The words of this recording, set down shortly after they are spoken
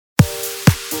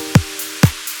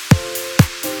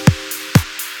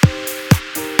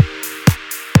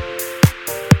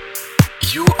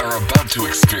about to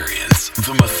experience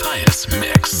the Matthias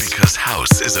Mix. Because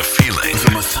house is a feeling.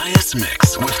 The Matthias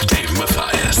Mix with Dave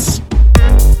Matthias.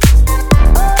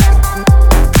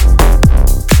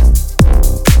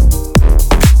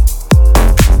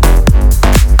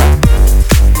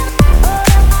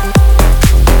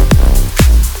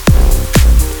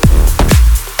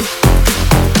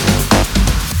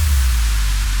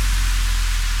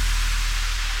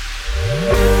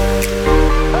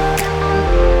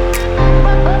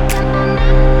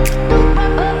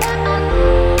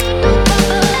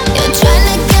 You're trying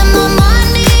to get my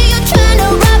money, you're trying to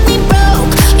rob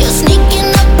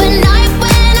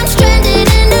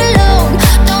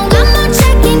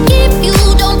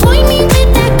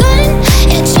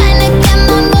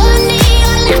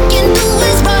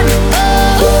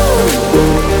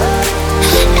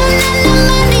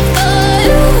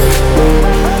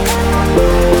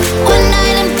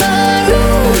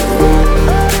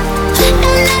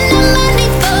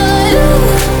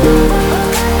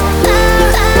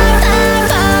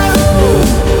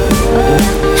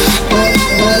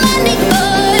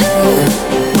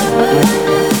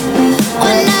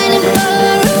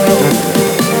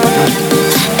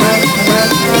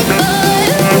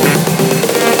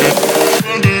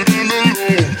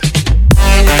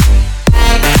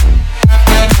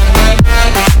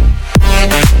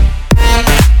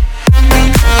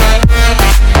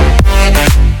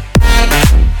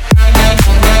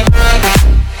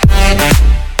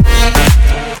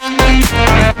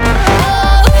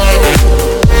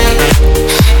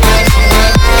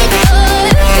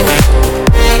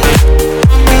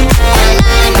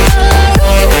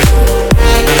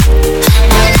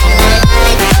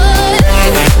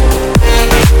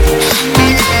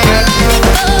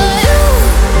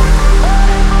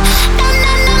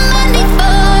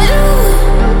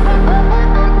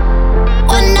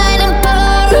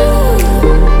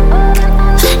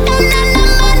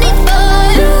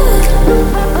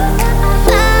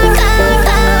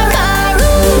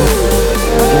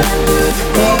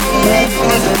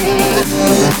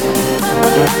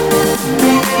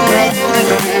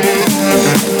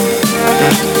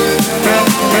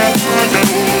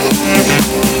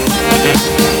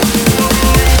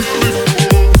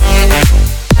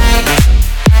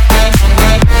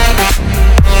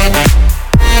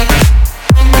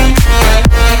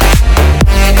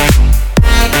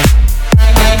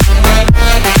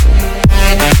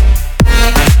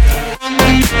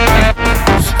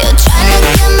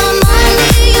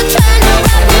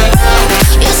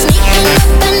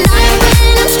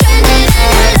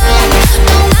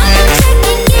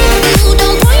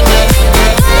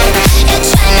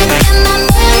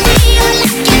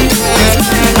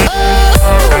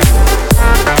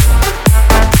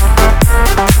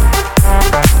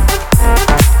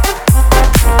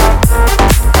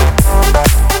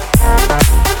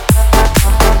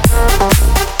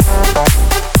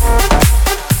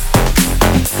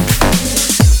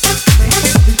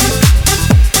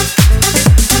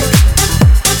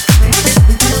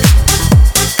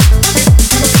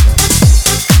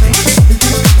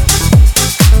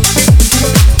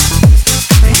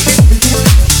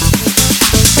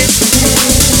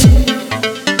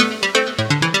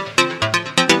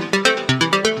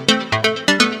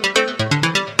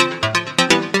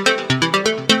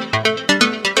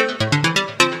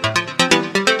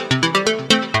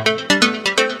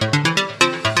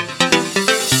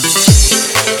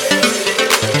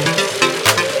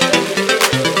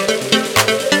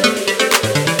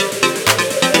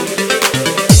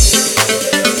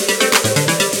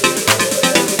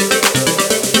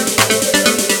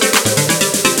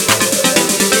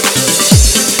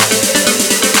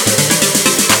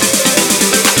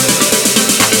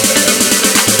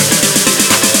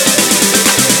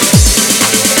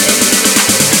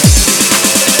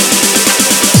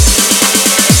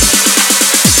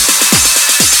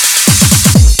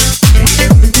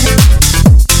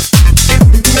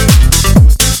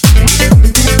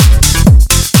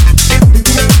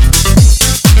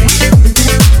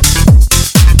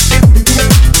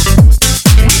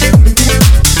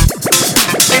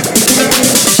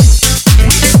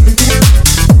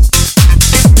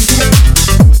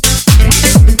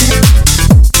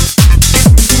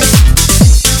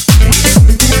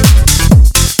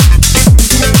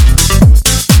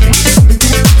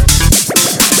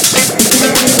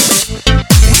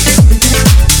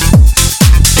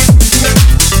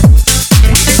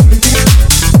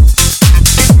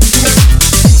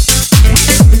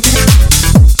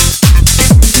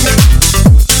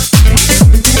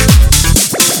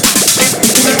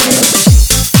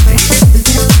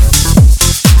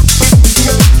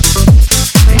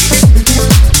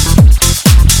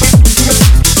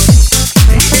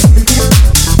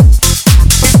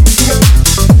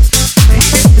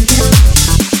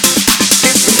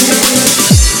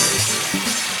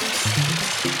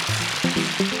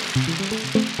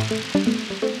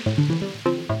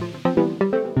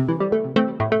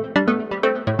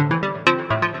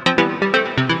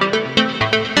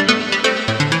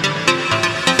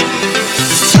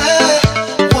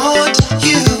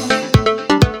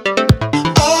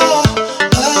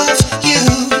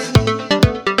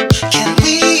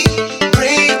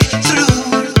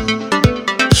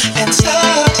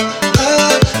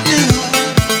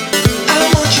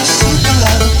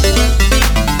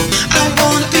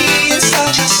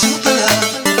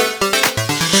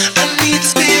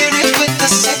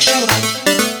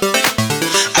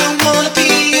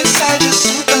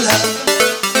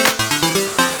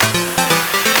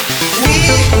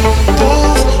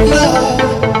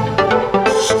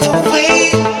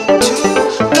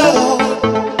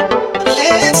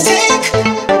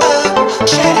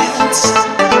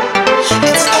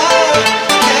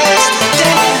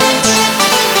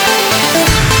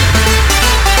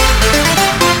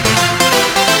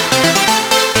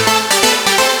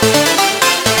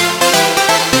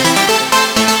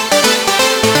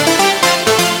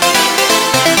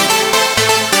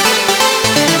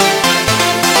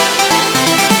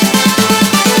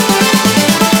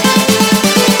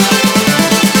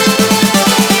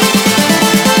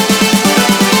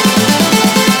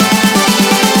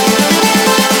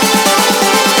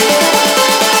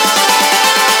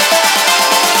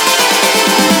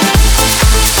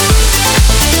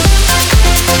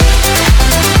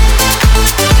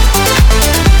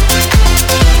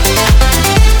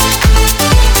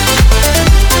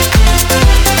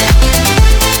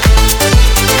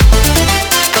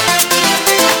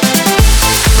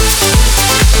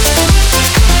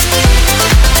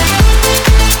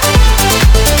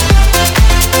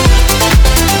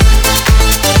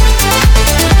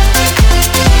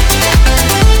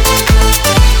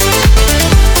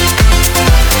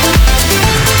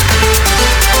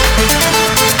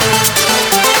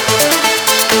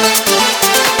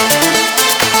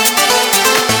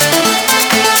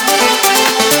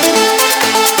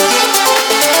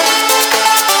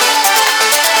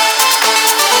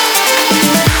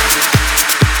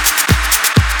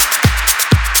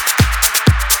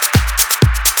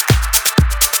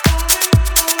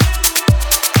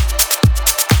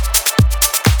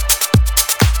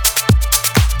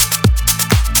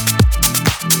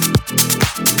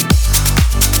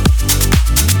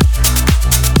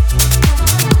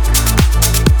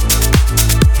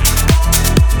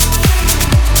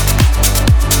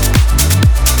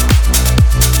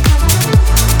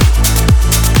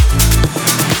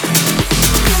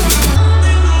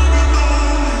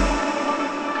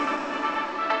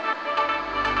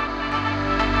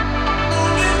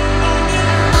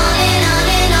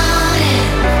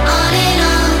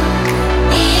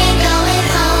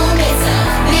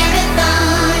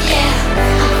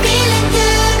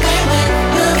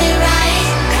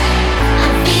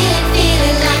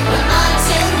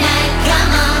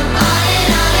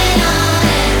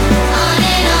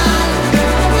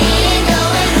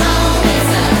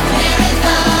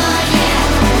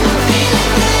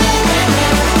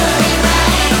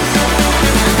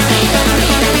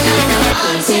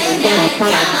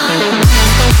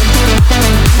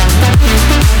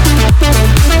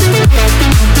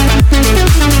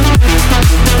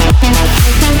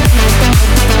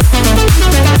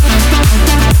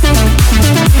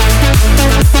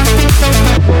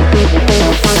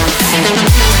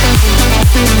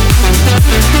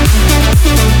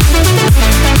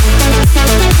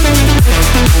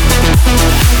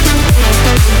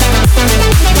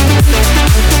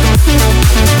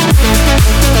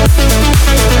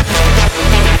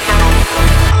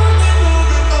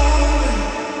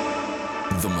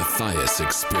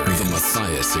Matthias Experience. The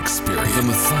Matthias Experience. The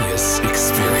Matthias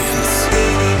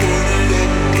Experience.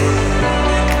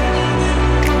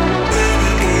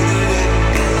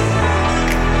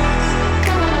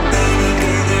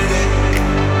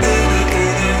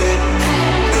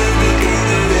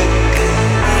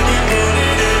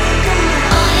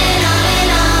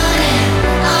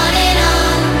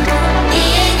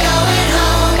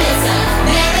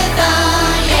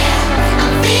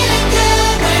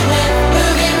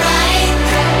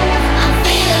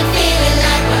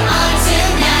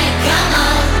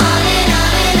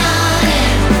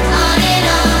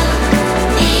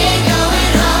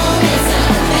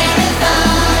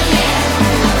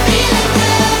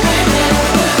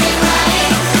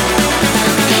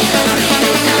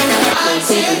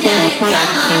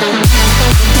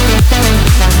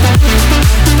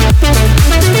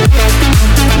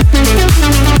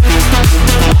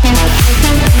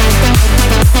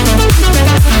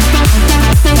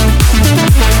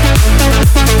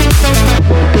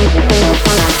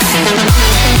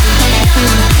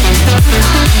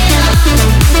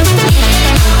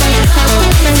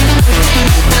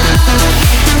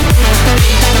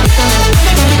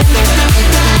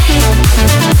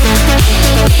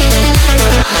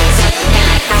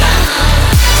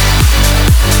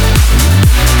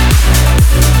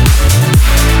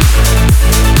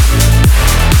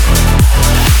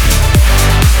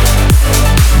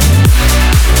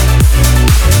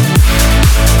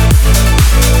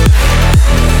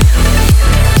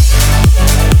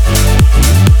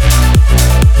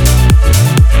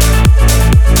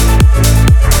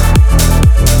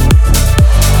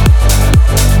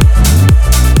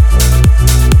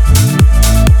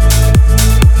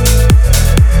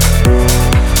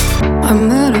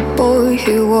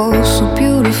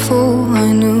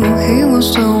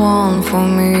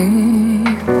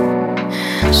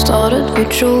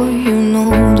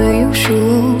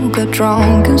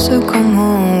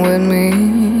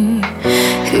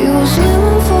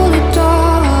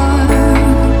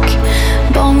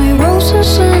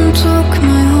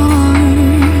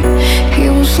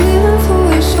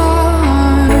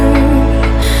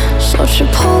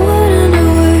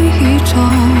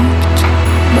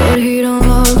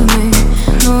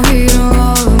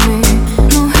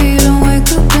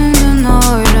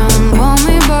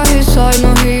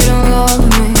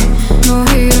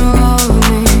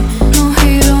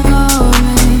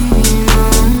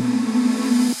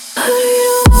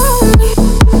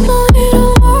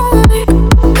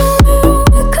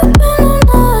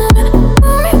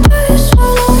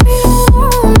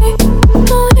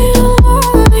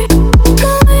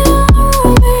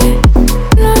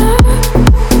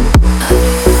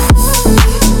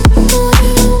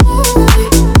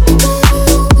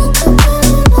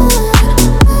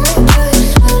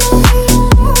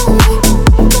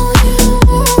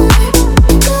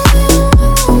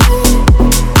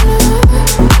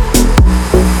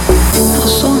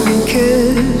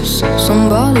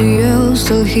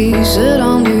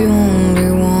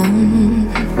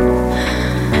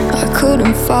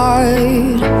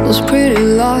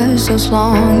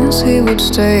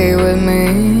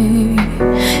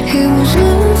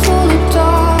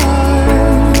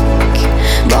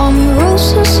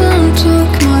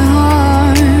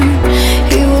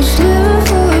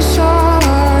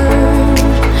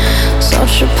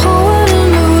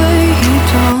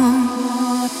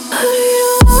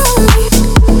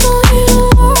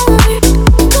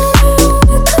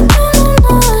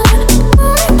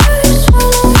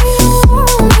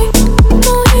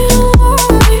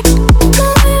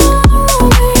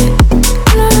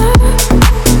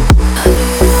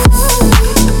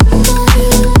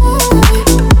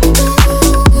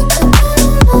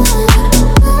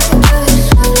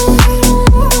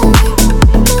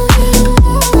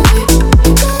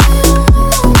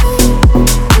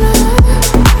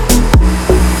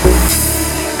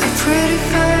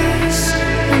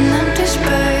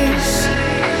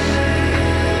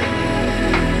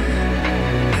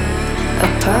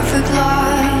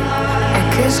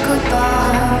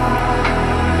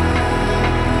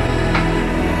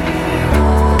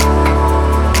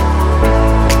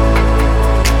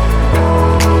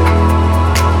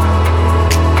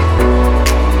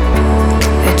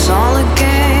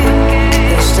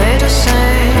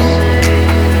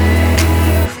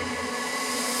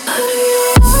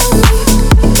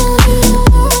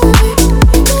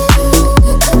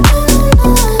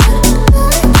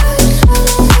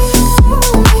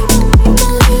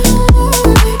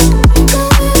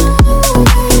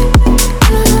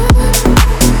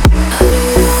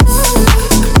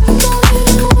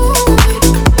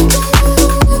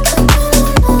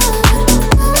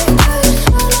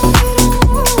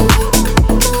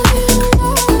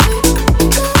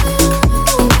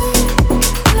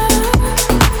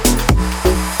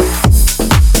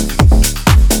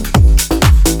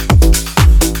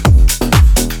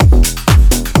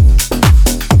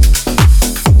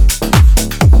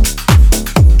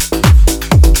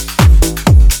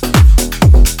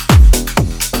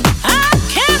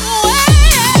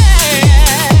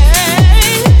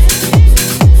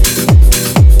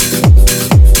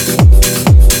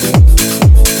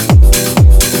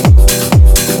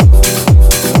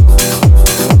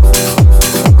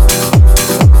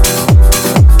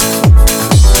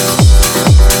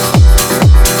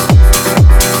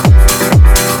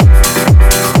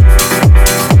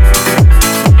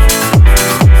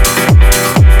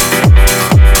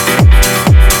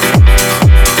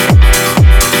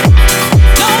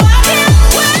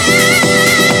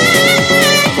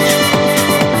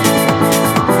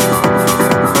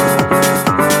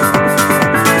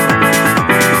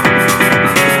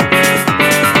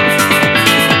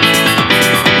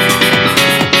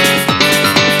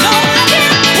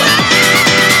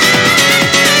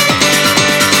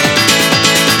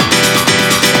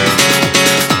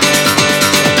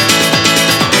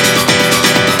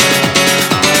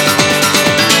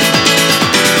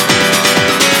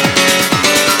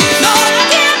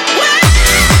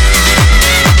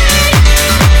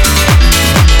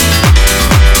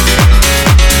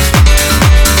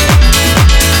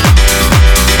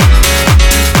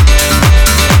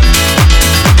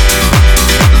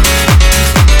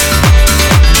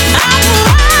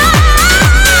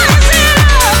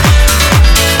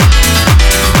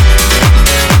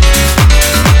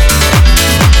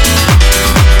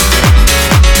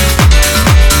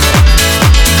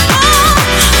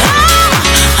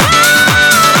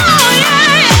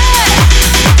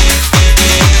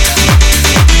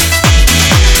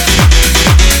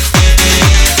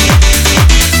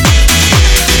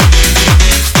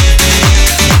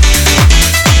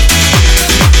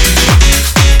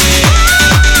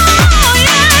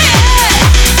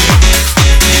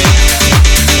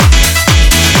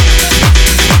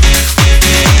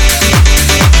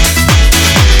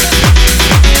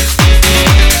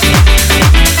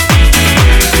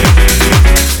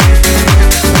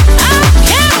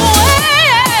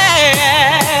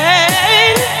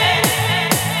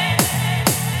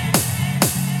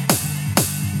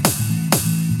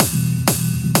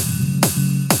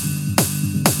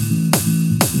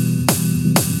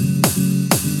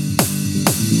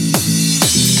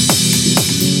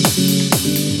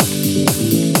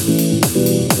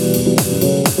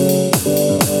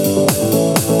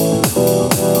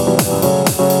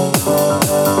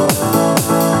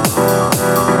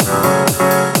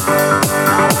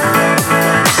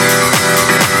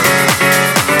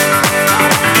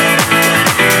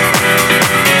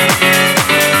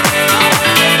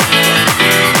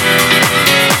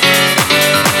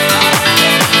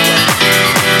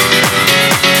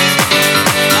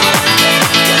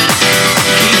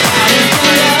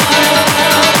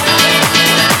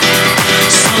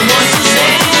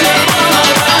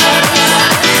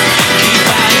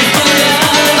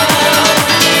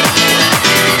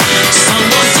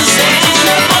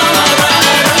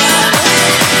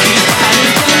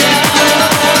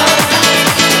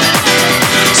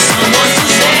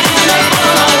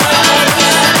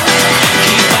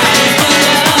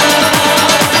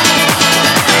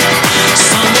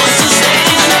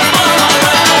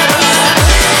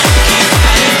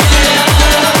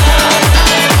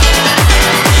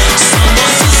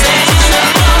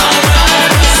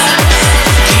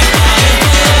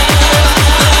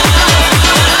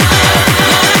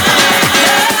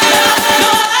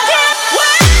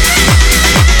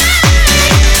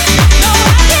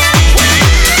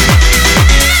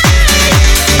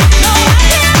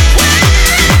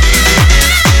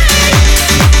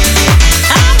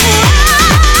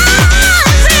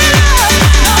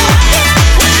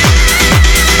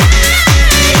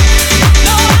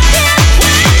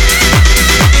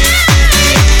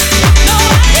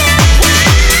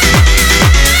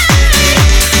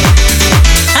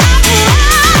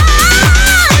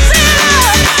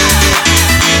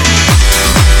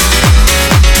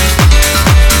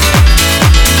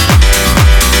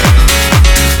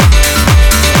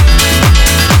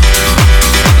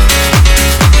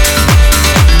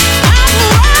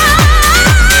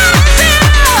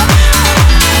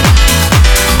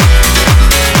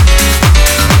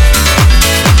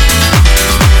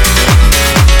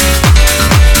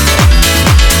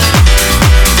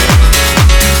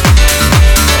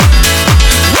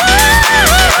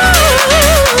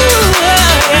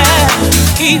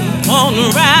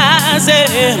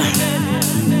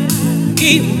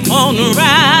 keep on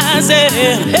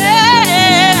rising.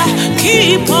 Yeah,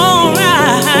 keep on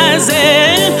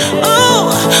rising. Oh,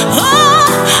 oh,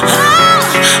 oh,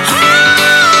 oh,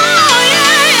 yeah,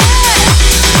 yeah.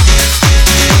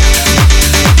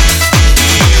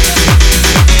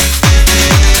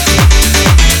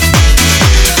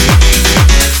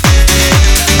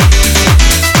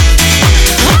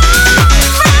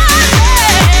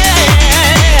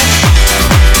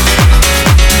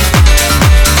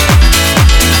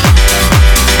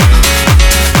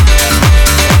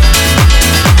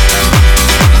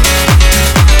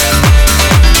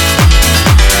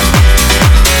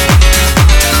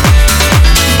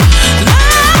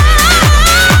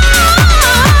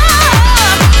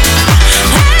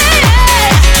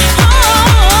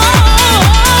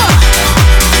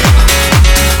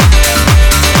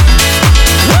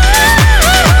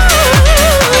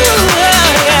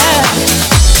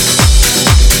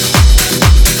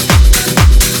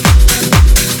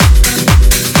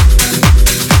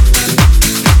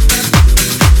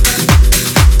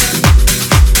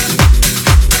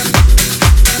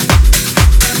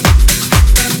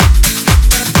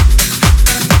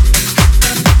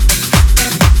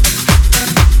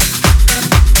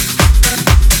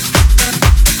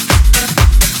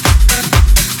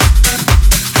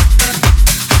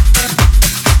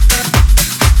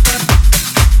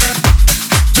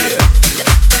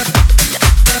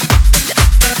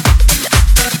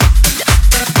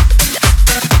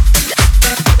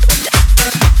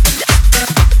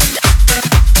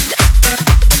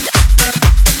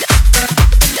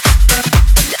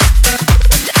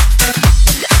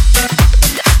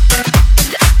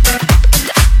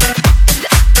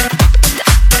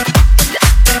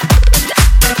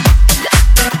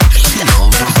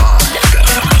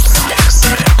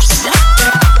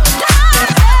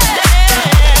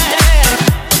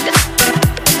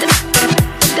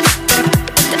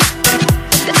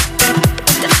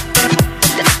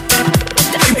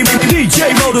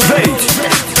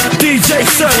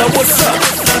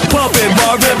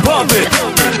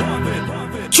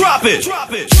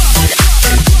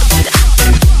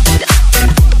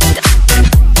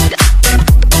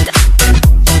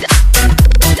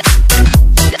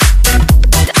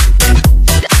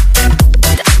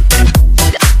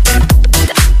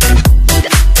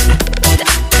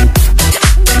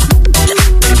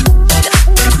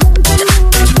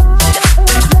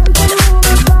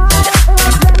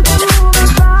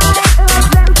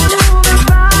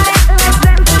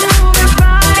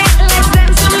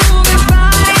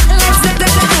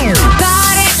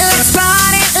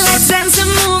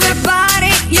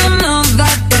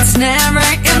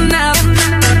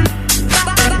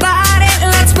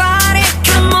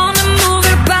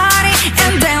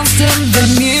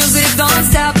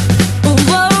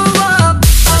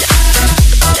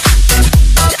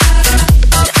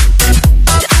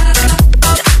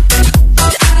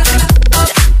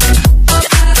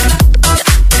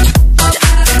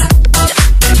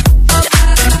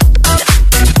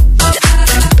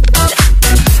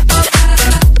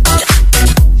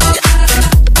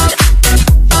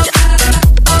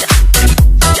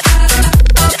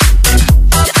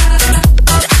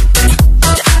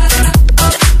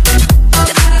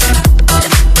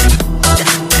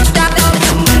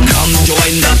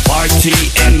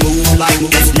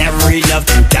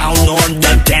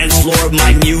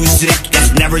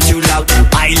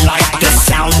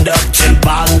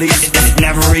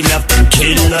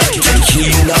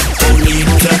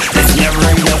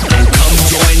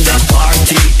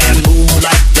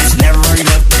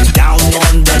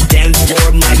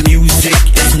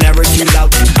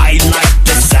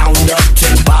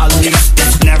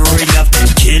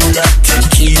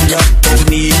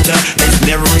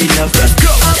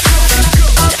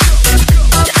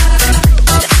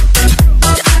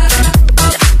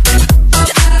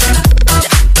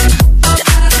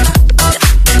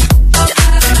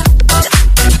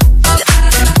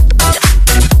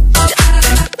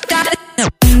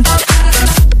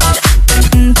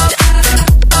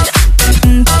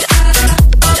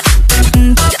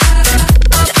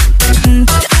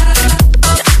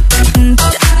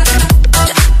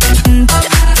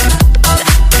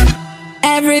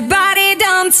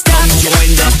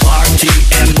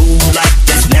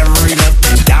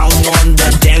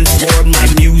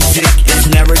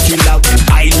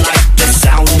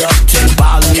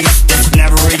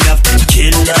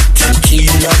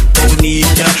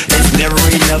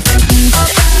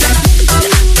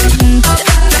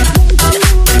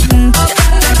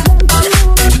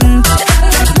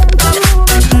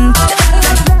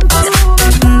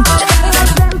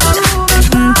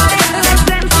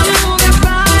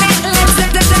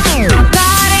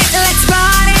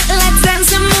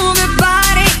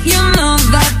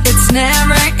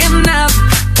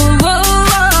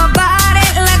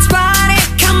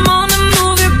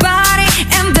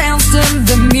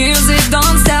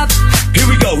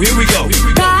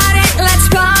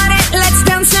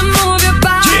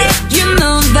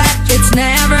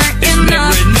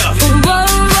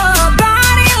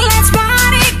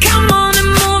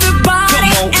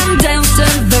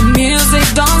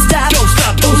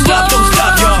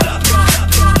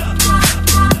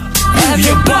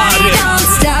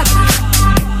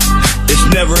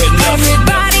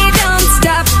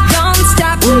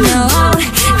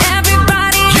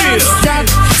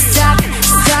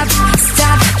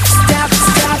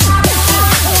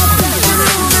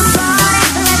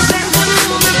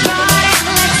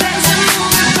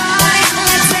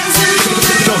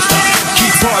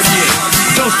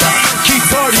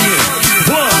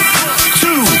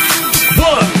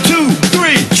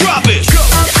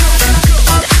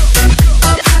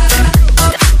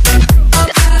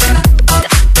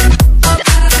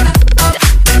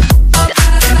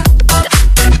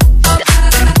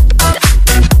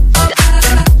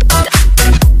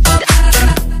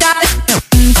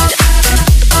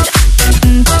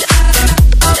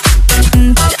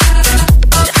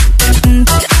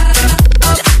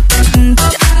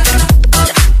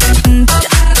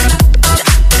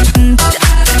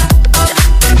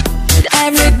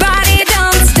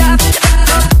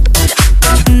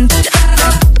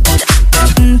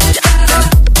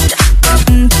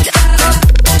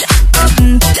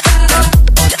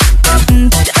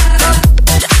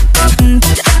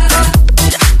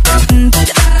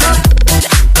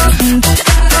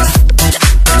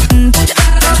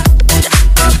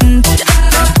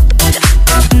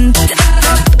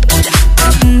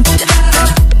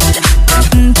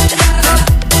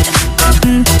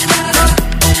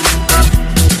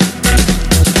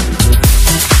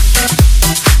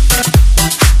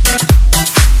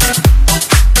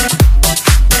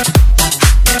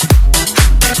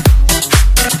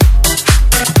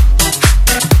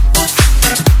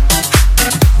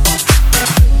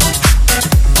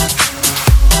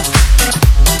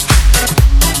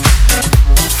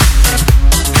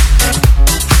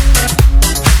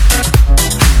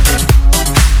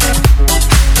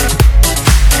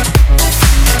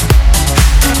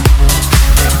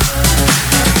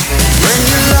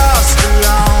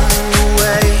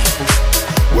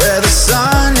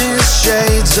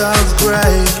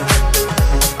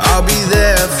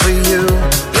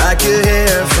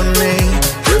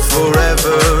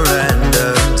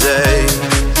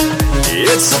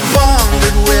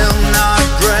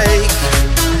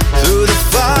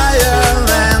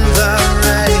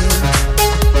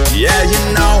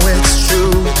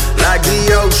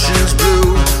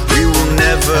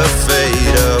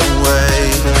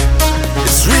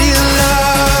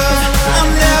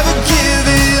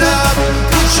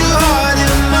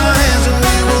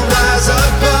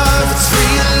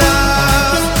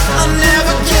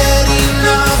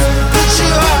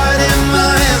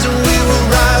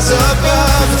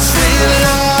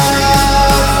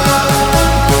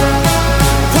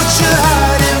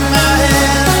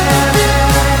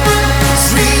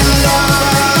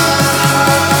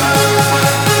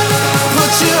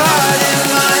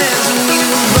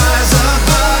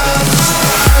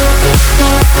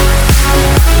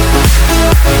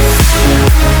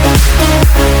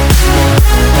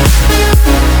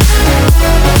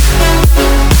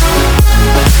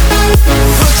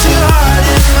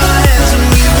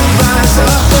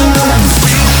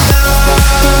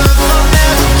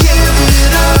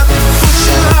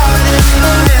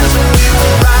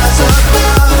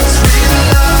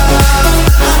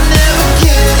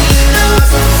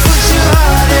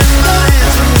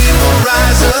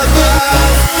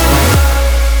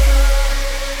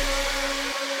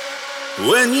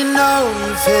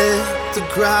 the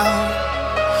ground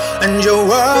and your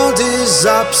world is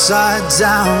upside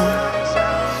down.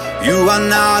 You are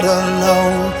not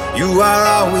alone, you are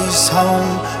always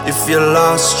home. If you're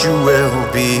lost, you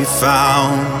will be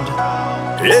found.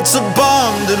 It's a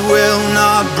bond that will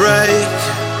not break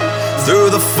through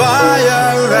the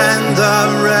fire and the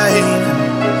rain.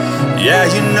 Yeah,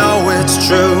 you know it's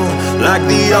true, like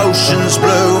the ocean's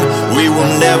blue, we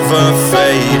will never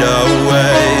fade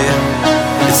away.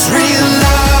 It's real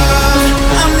love,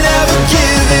 I'm never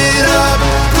giving up.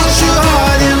 Put your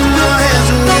heart in my hands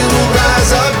and we will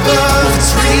rise above.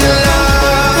 It's real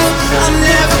love, I'm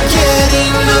never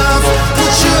getting enough.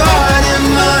 Put your heart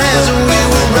in my hands and we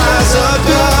will rise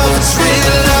above. It's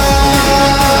real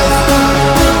love.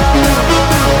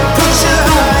 Put your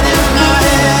heart in my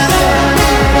hand.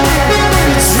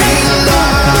 It's real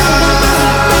love.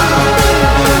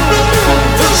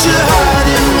 Put your heart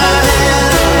in my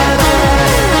hand.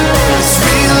 It's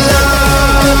real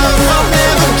love. I'll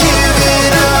never give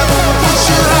it up. Put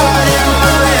your heart in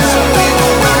my hands and we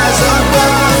will rise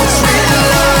above. It's real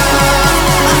love.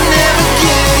 I'll never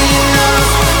give enough.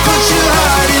 Put your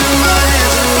heart in my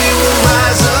hands and we will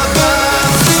rise above.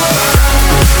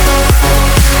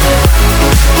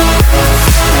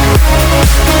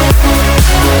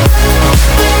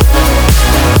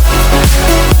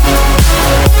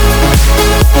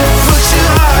 Put your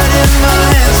heart in my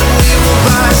hands and we will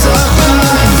rise above.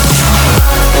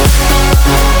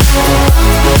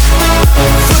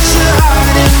 Put your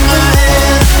heart in my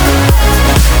hand.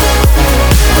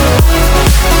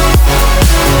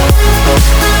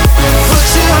 Put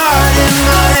your heart in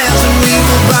my hands and we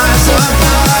will rise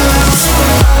above.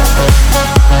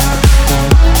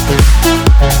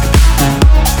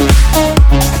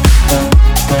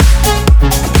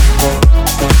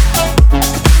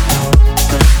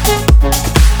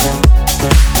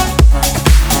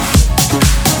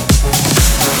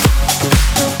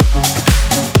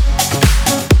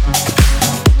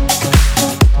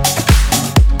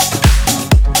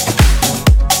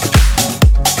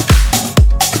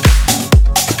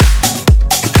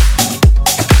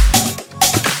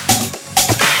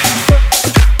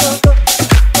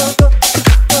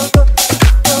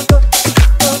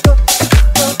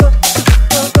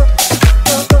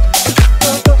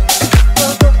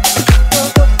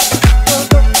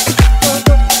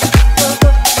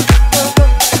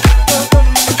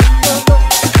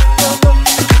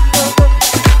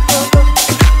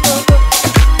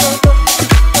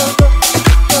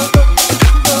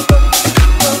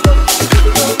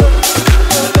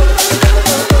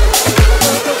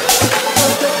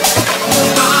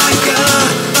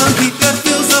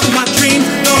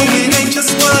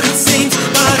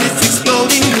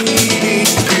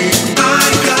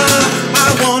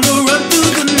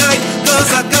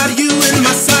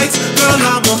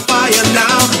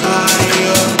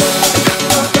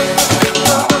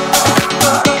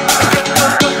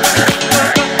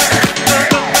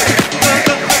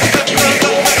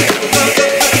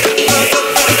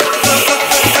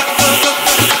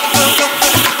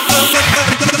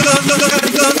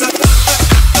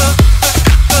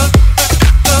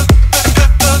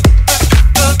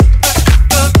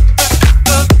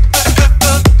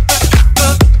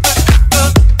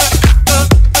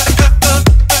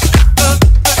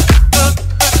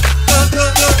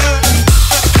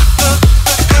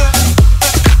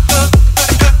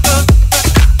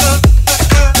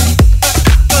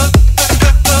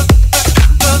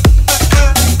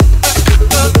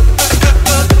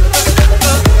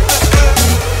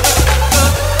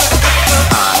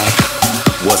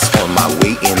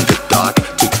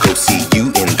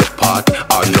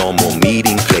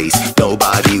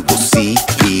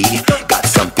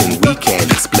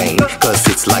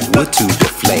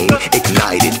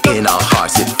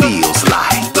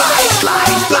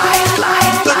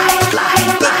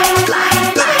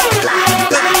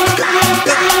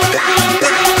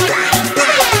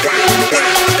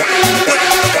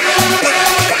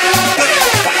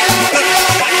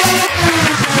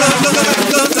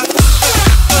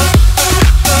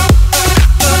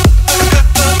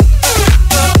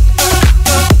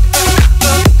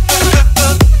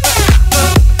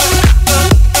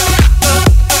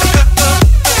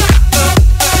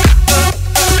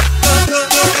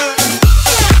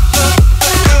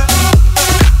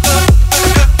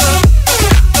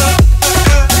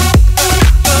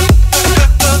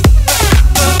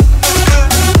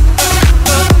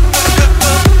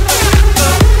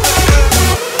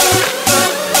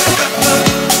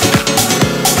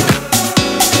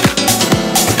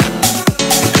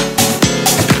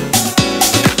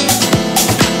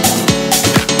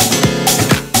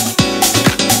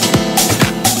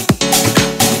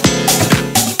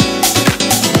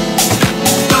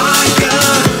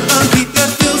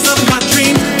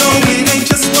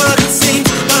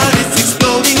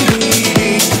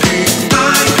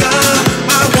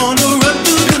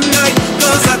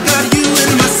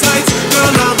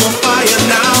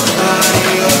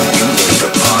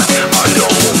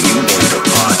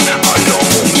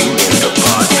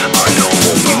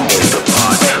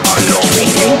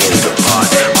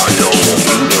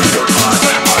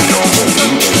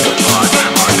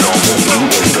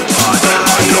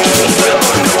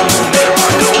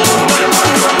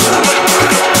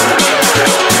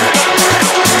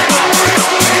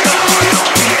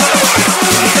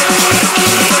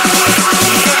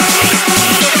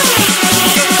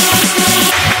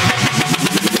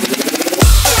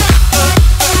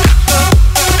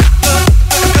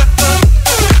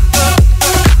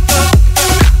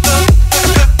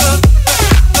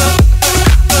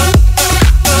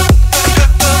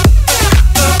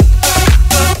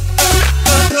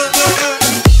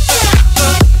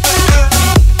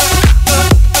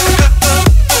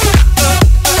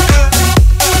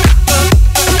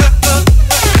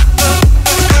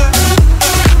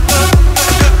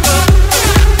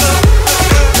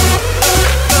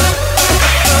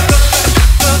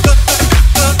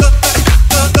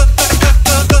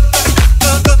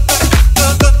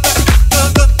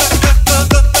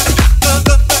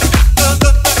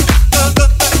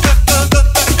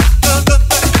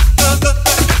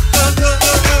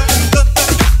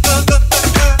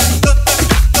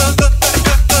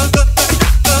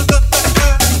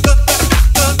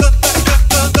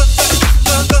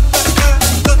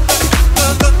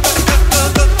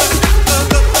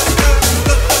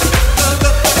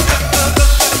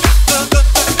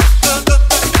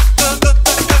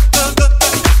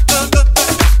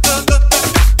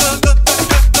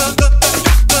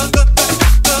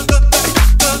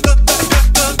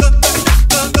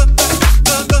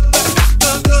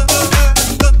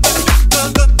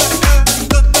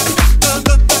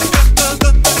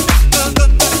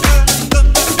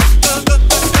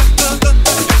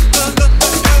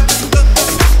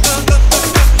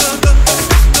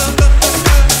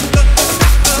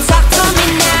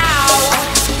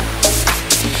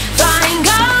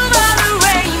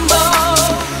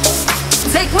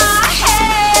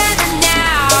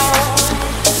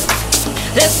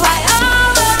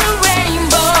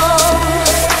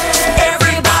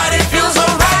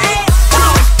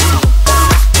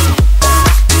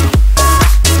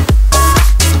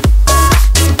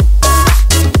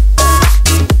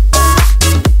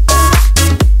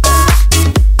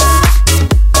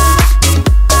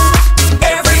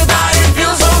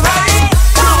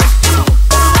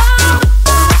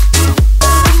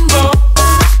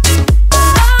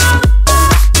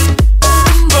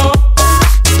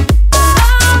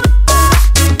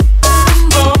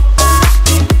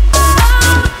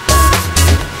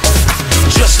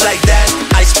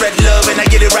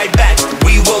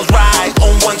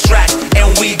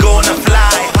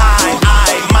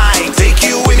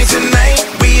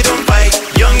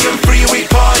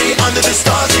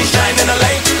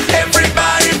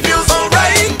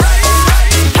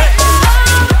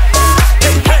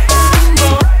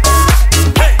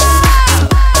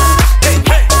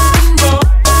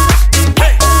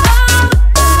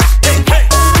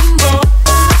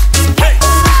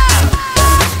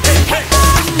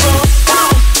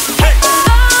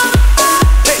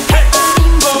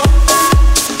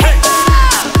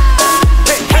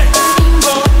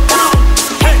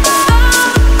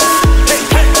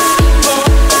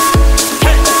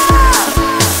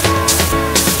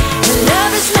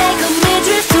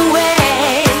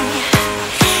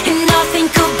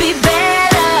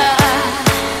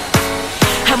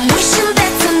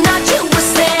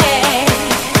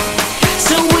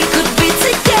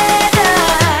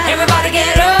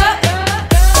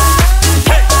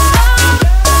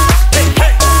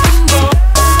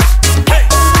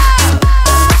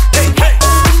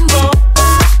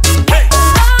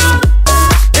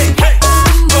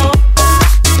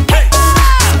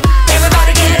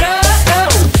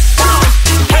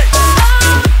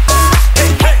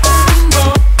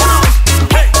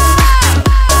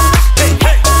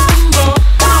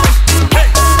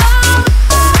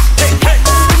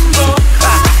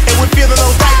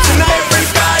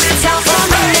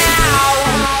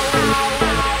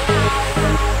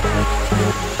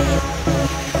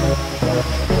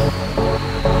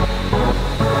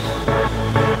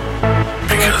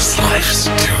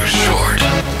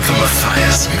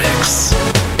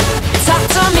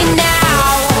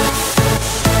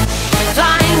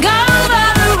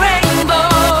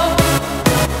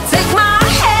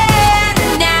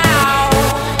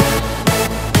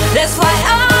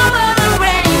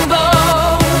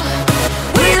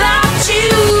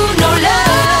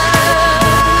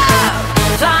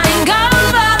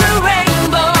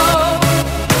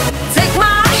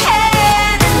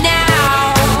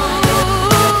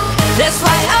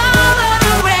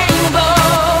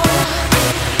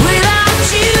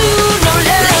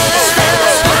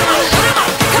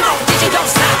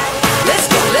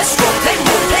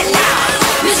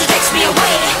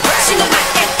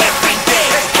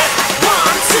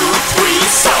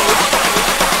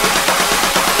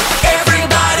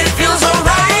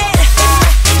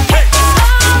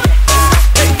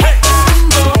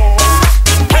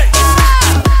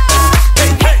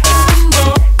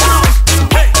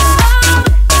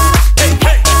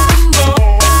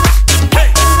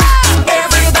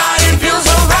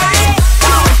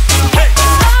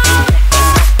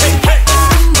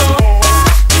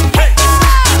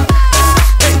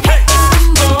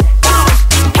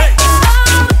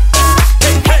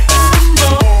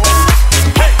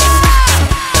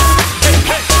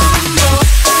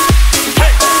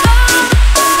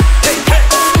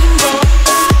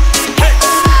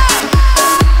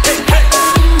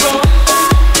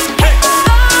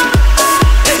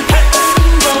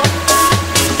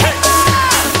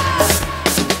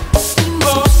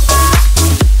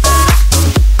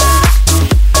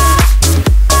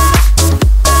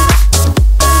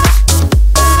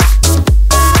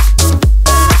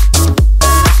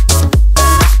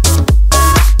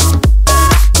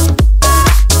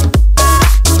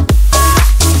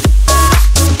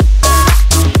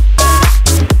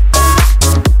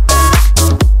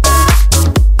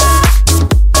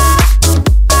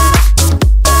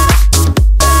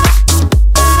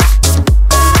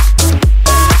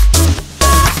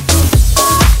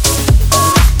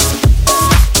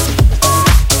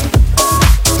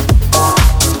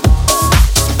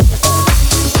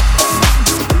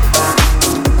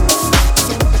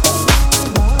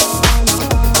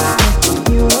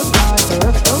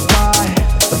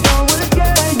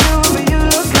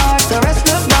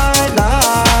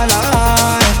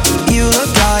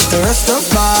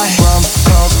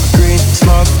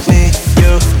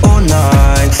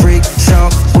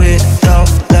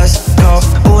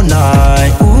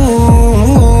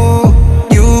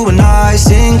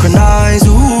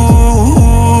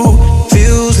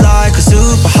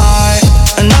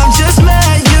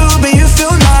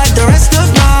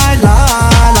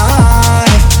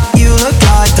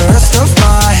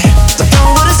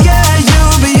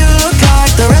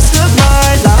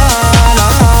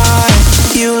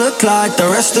 like the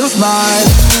rest of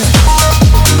my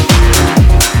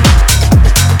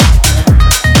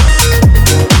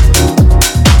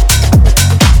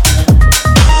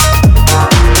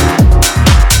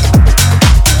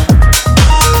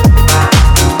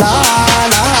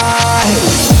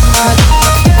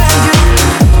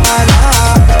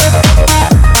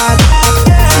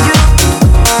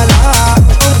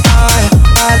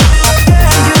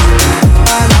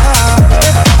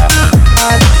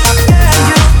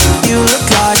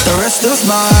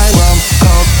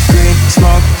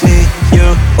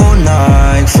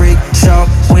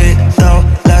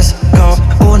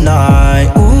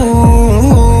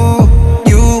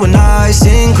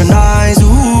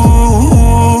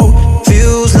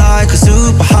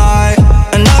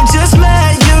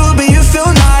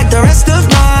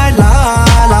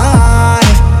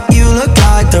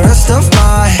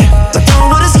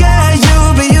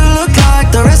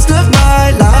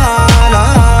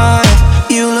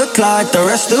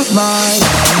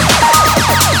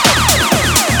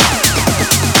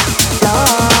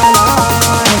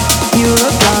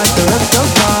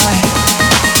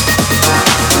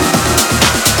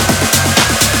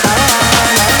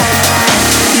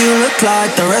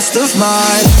like the rest of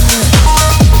mine.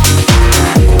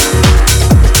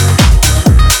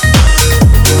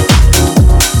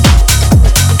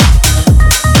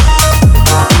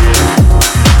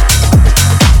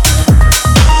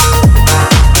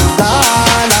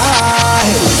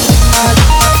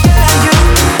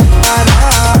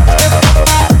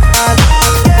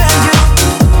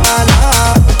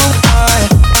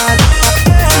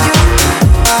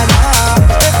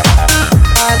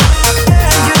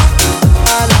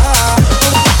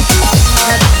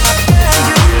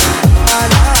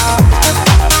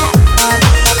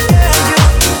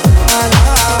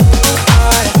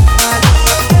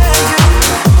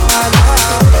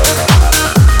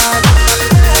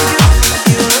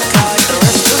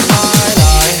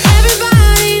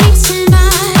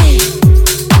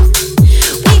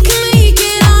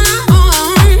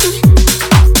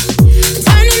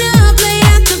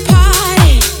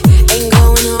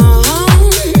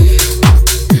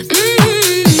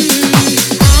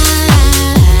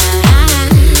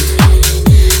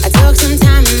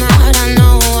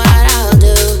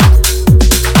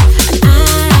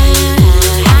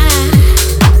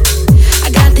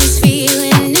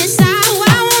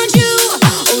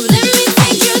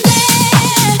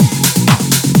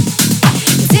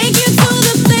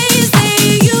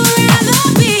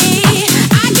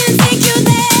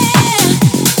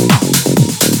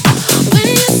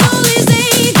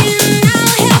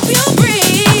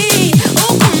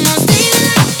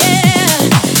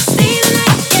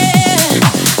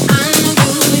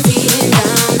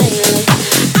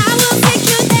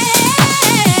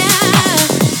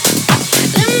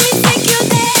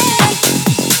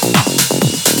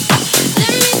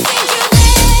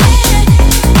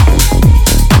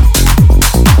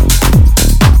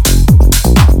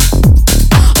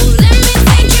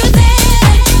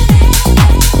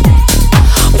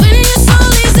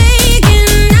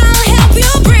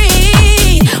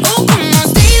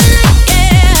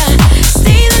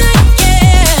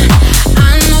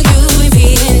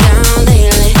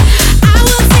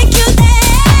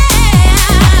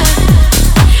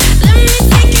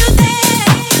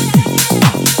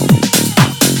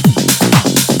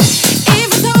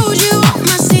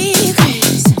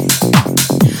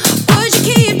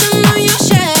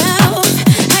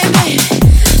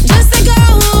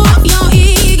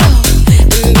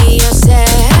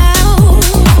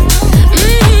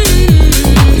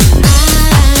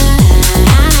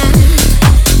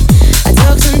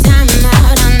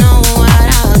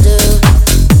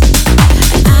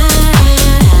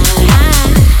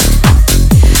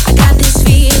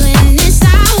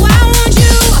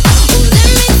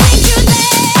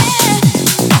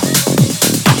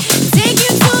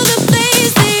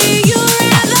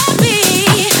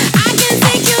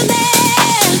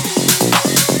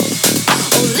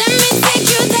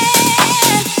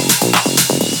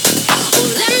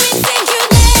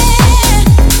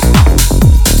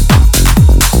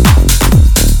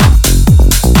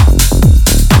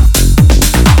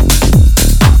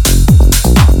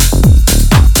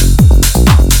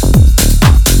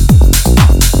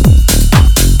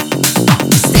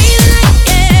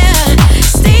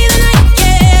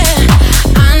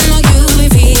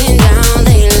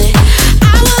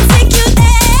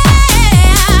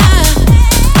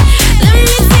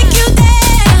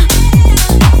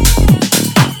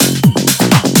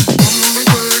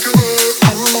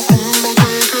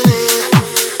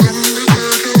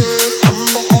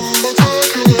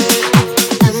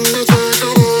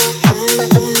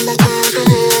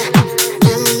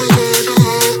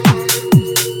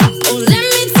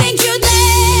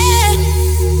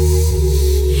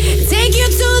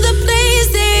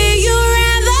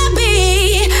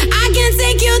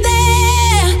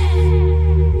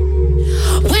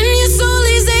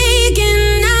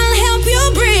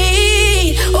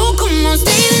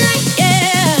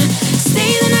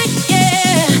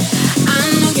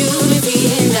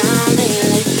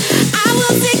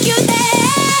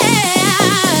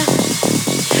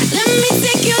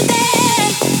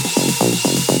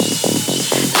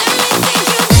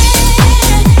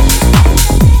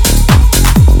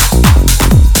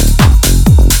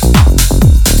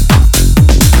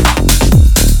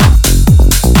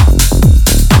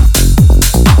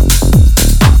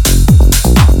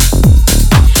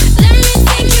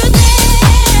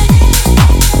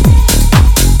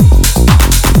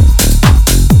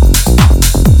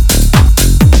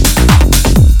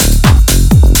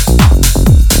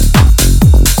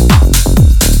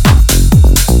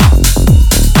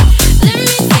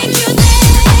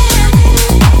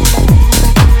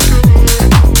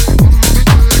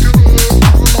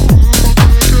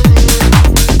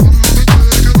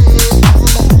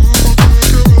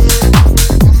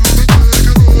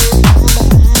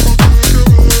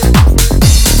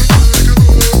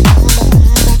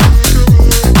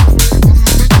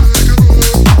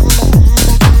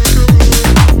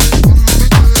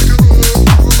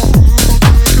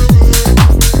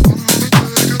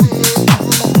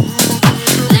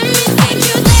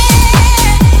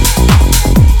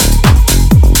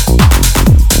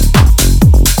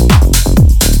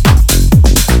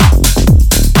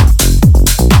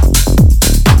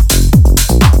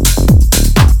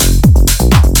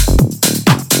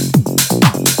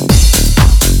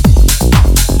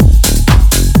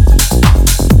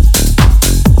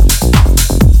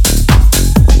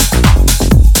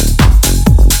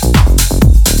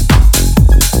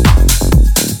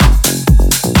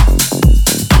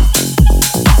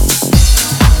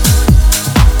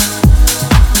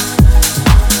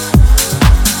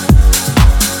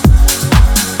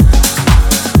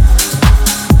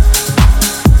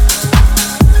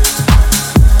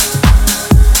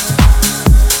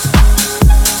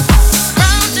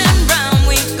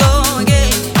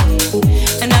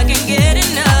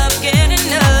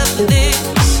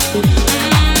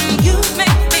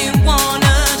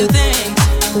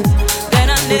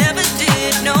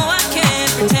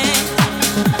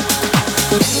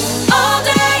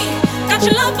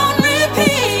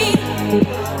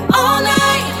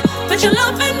 Got your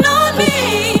loving on me.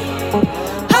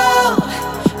 Hold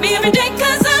me every day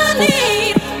 'cause I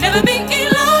need never being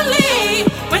lonely.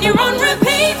 When you're on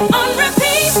repeat, on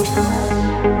repeat,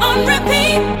 on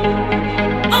repeat,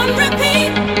 on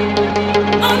repeat,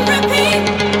 on repeat,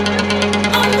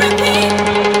 on repeat,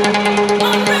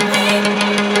 on repeat,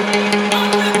 on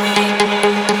repeat.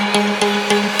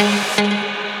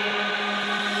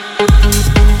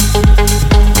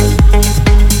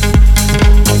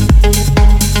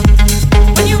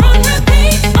 When you're on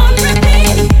repeat, on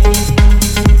repeat.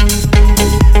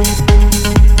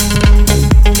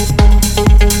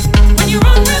 When you're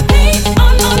on repeat,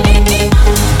 on repeat.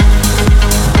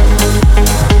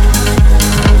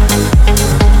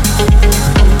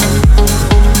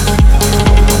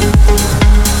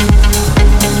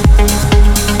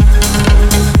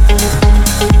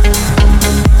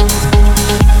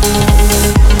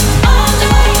 All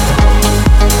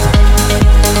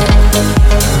day,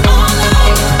 all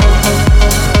night.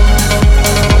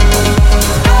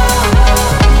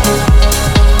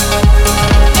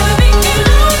 Never being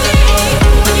lonely.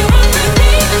 When you're on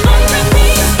repeat,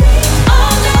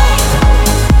 all day,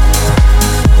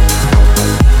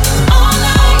 all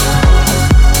night.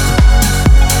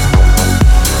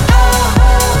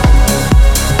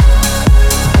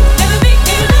 Never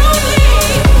being lonely.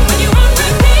 When you're on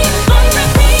repeat,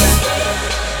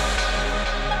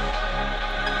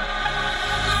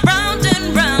 round and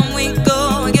round we go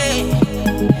again,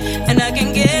 and I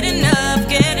can't get enough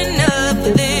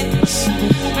of this.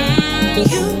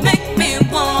 You make me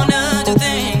wanna do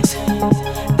things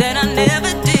that I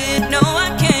never did. No, I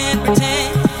can't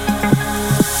pretend.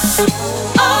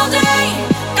 All day,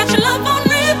 got your love on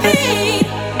repeat.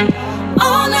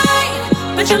 All night,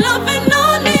 but your loving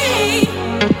on me.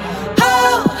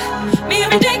 Hold me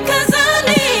every day 'cause I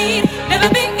need never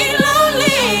being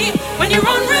lonely. When you're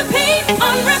on repeat,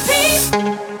 on repeat,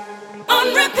 on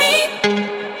repeat,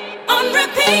 on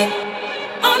repeat,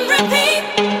 on repeat,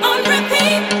 on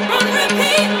repeat, on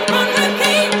repeat, on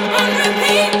repeat, on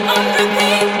repeat, on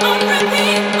repeat, on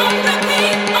repeat,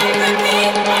 on repeat, on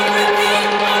repeat, on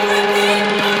repeat, on repeat, on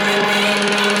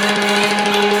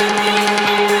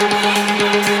repeat.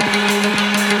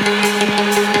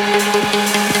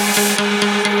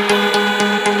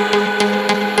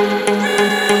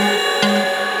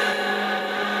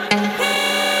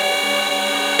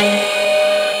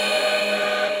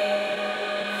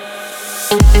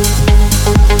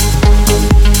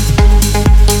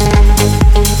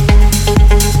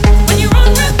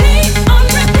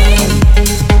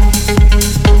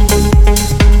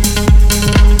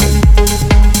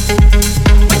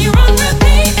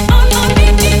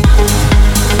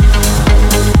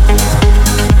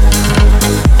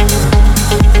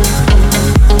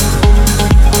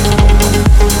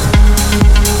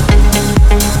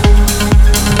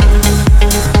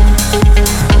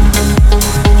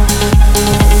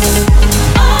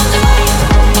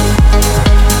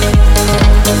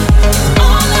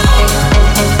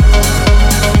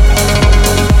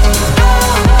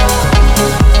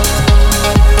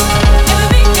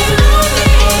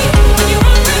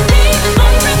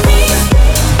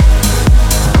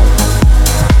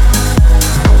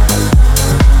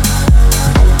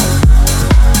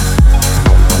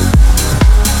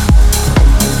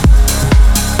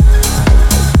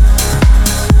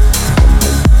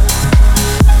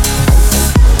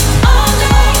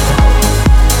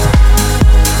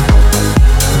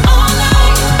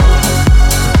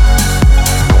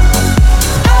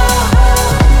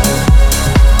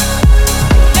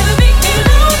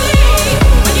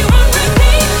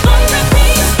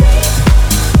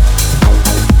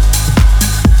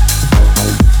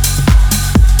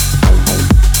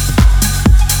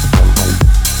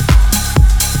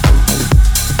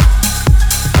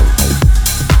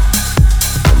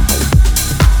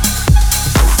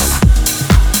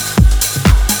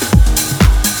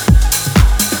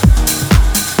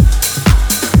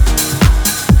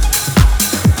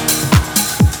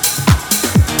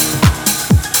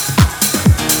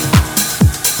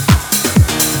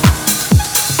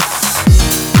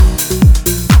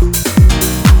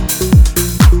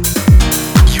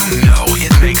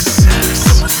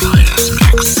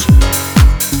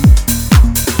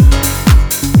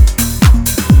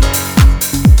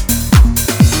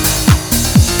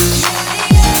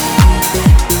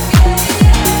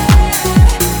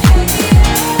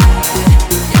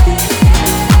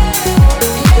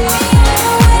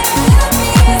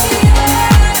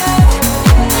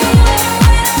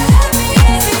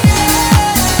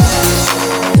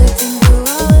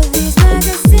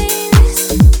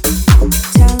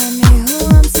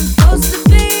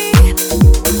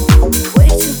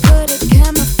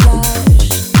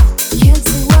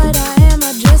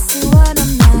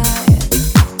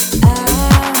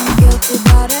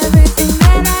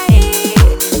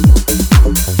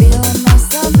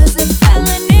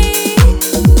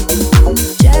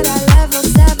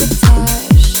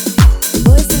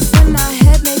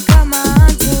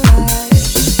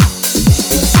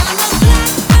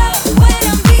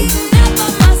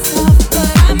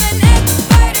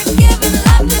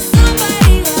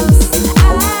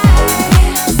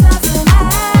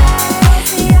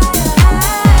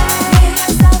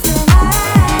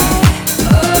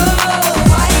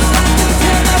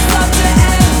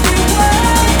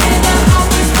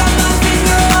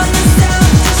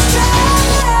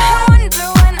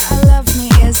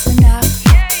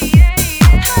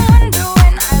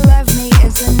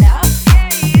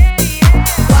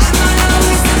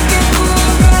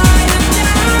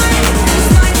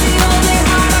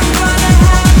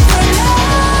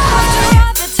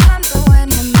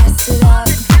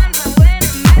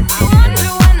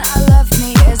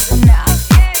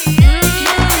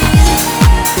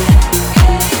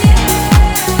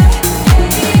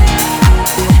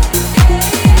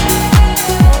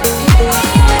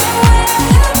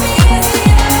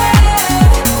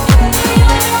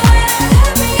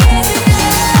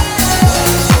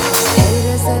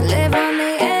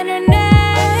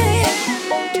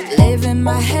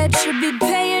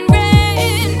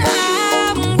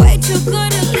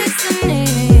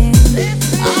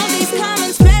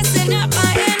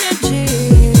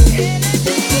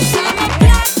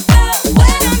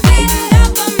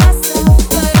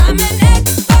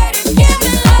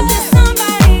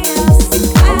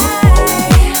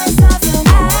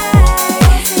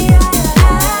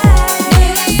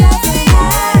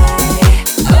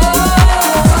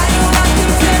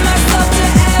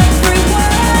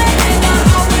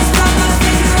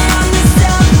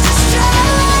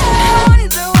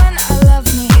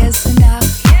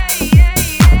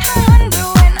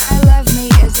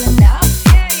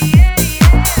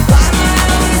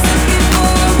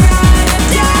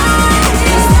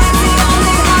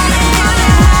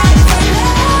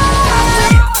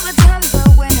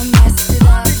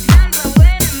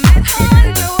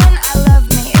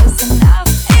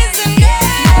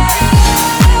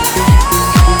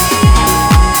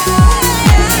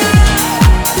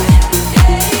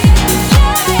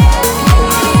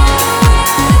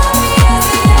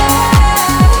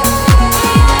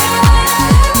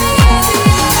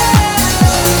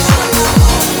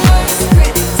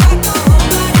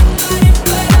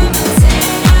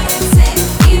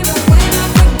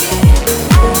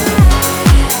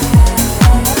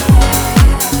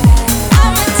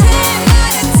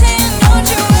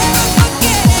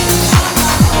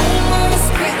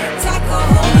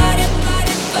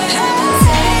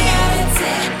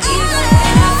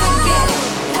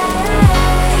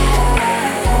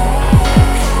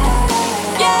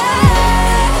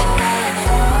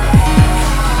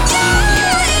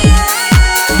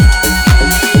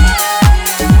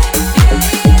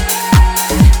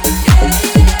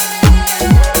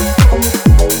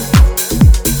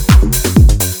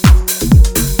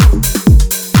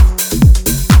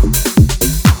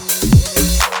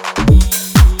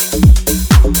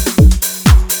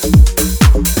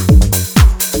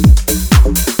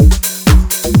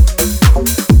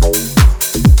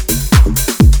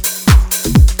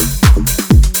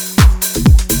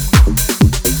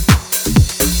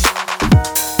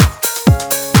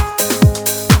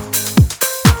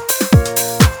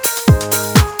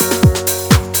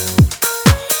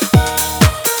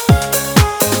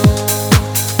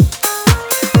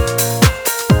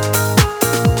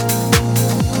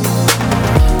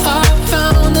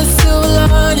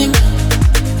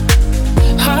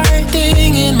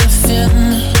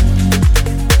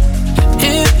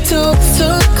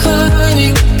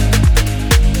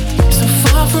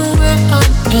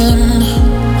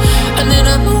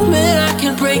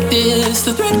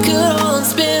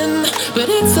 but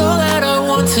it's all that I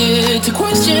wanted to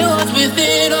question what's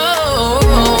within. Oh,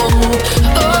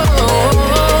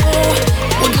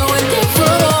 we're going deaf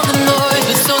from all the noise,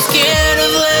 but so scared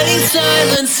of letting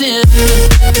silence in.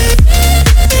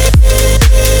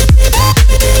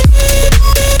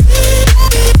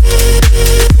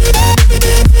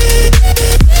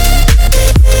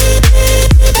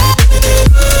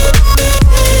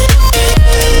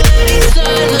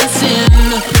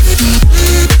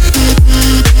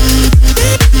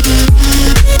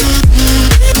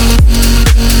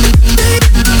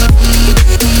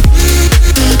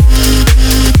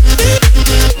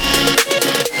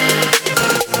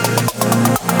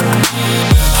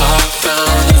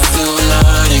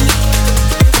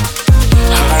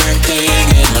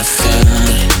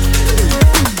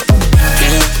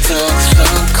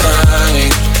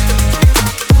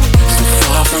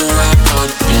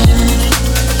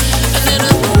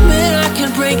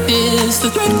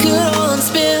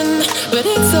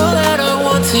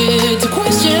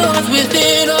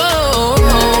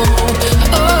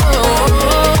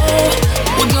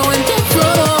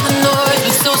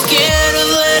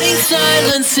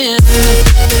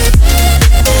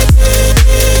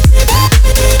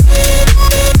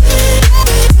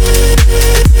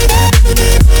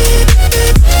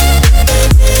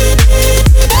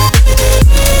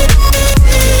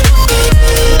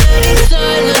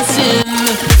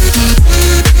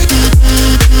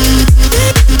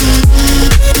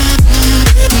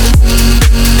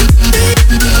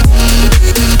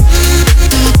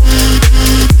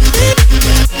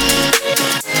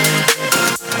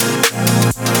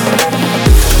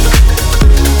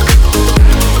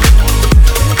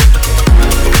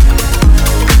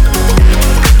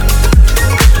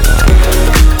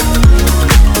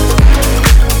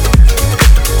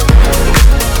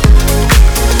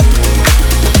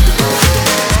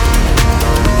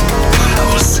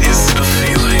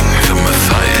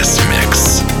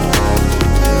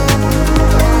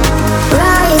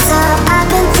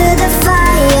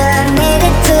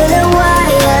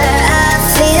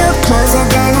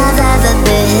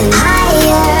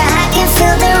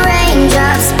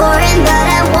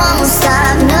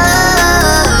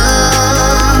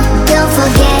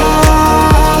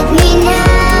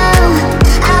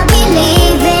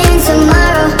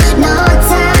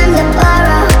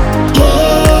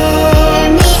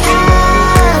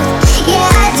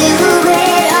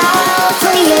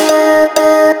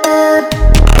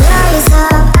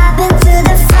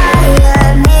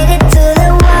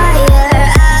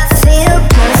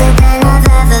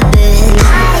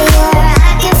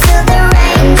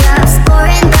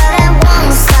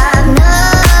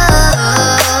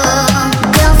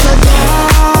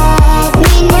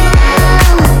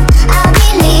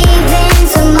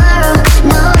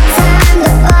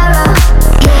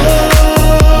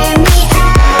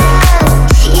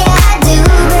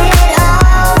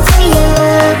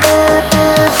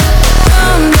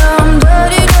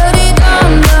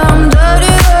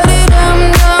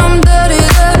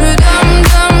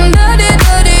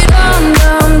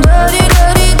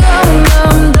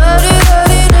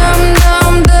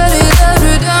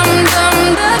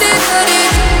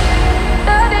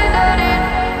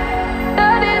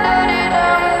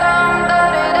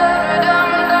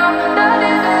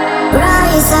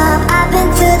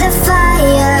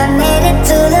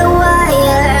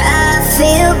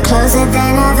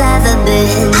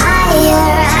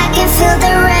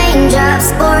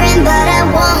 Pouring, but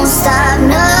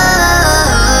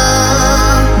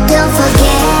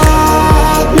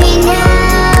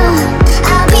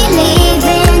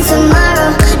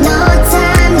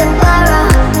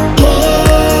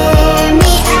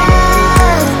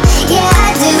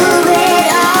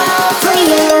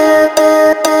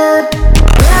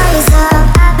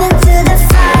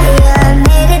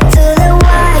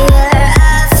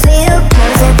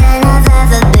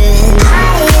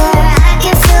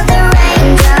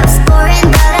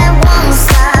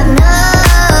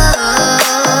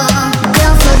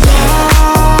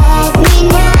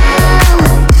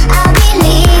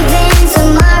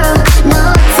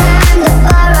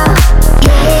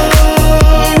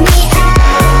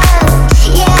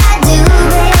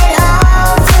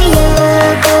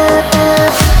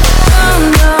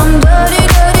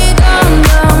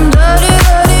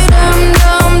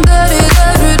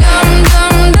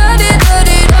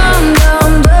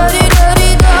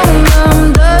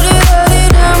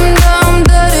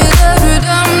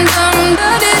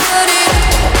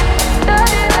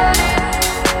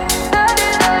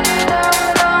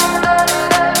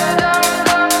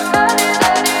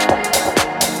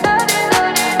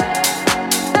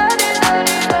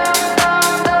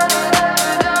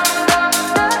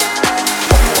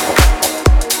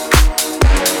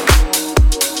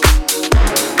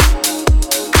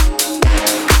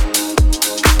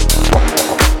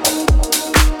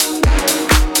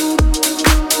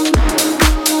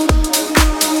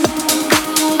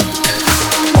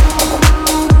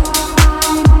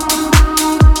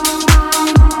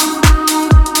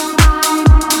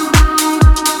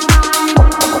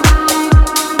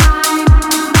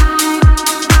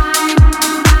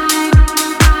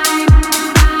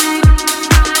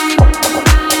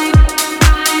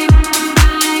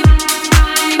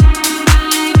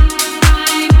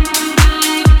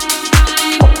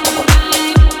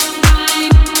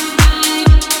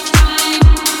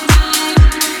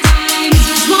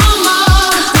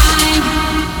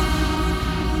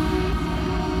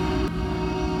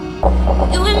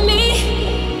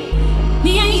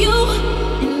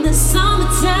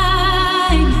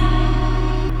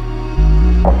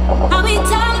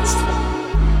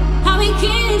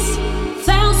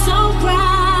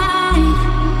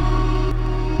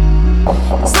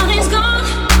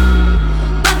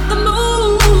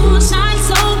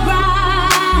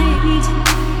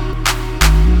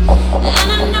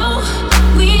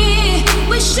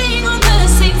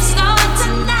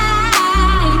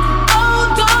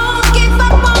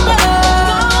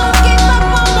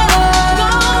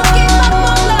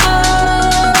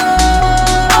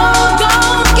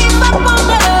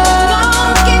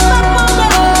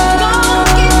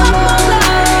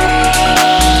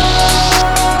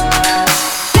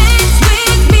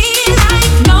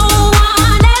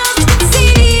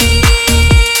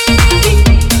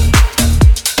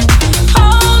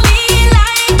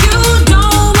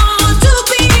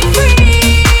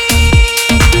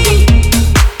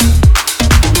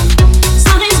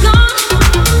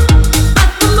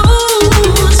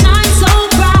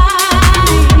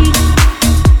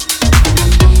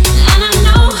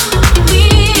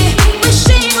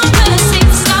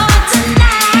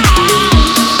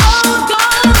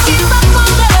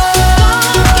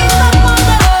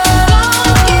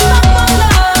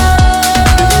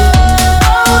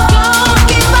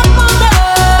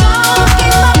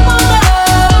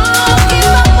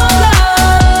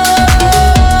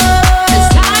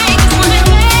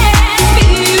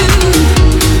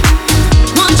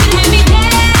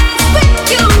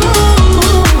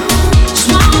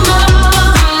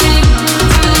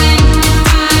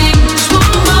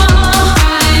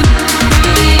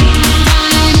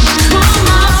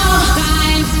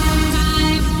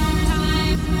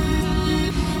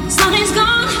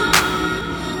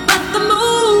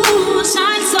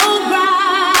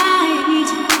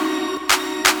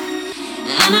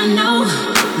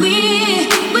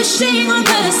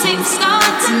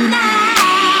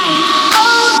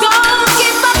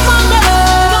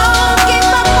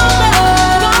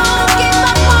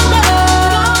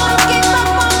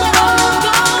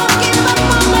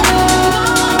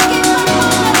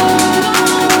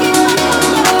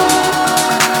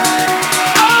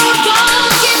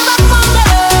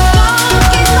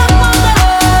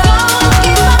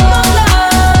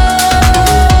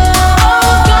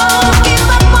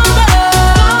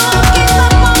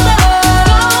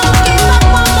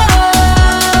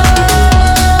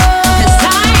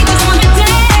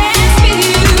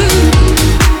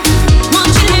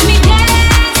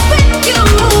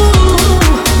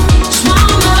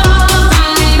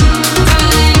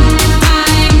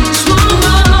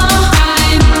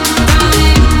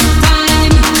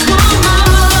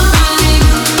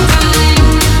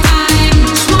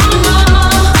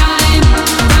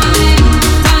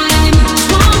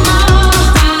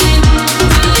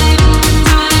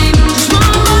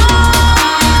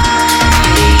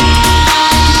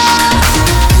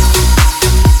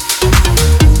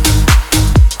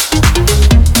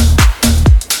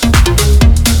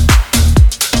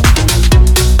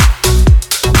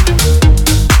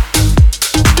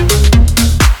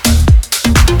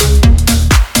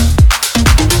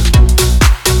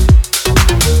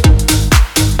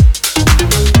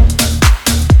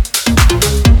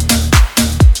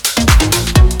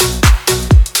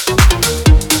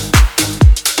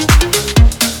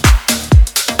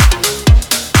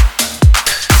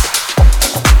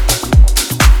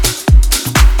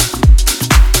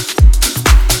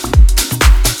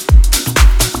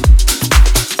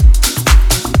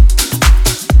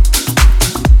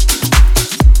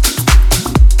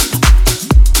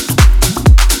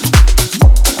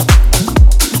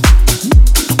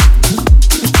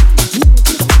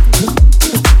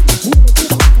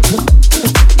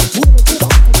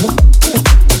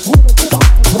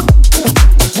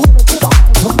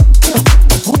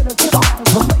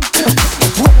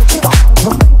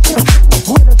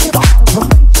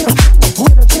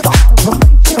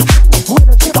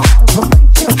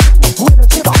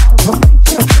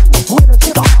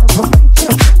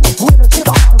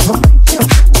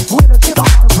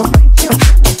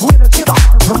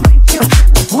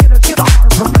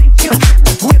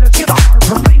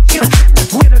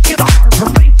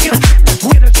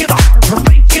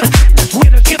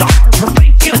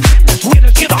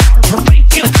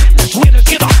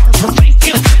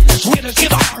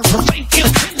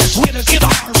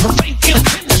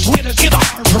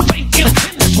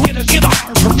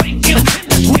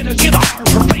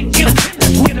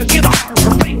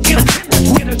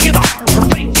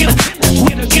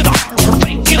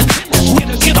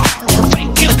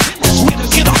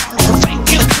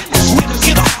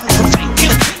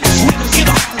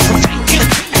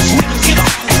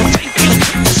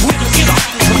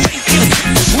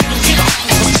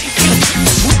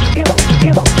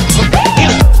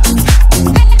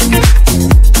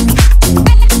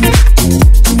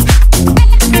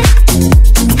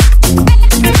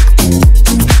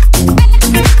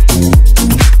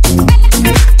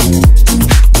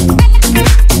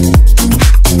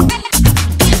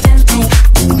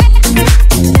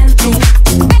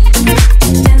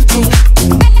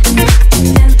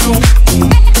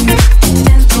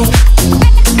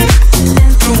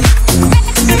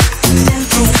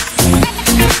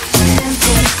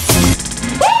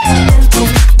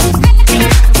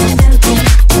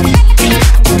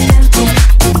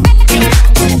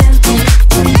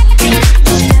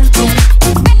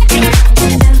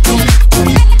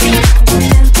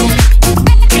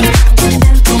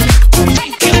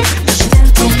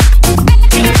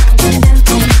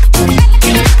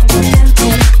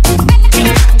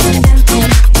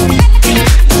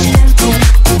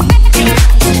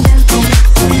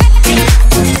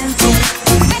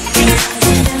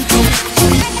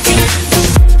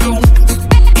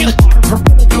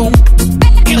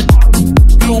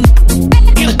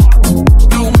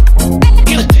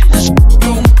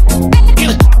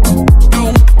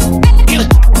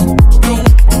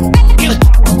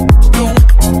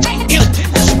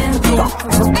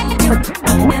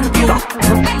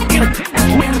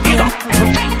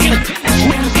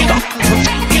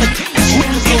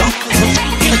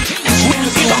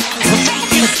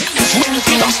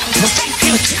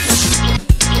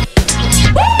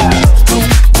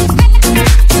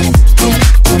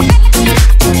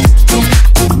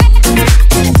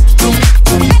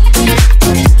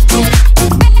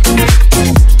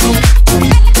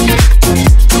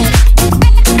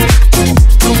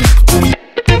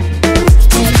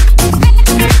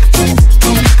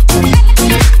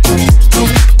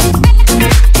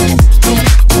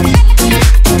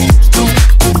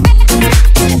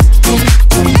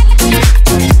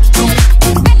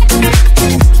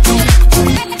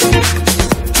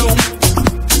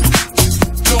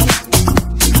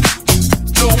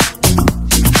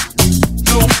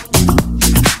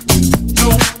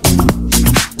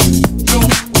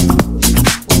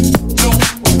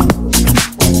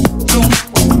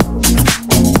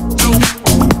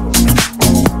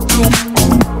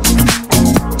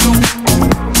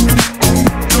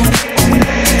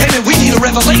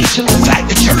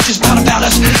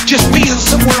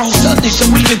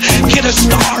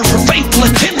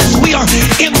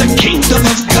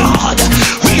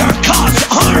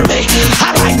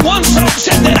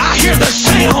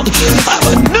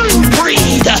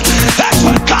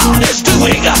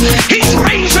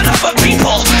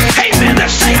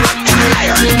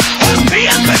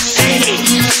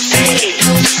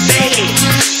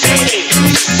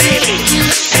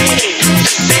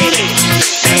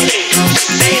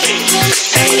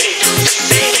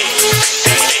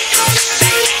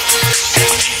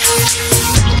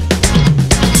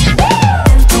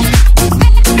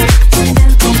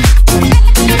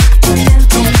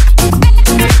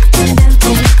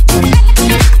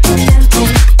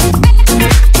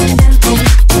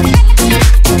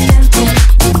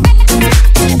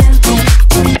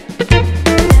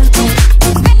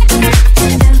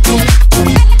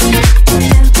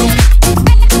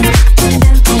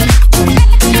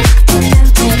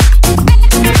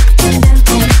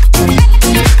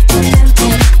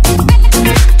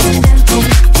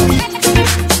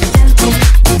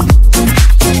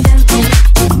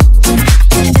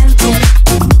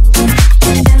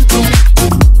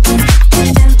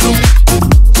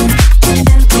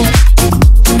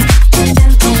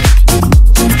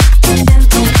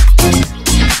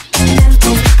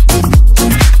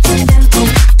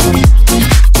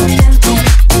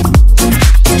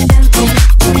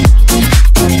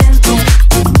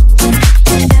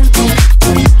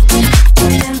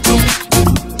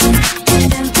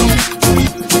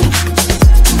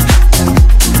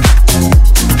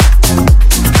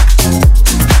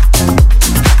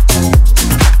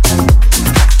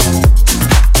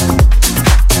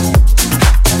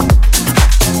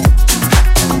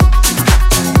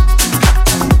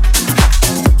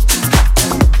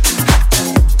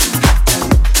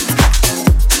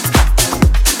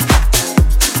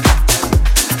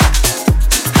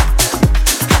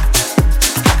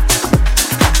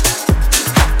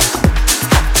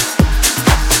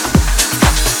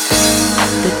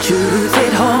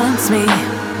me.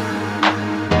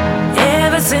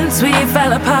 Ever since we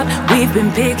fell apart, we've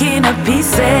been picking up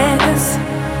pieces,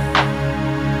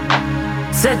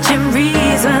 searching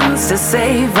reasons to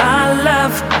save our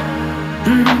love.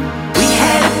 We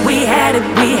had it, we had it,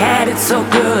 we had it so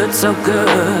good, so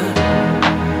good.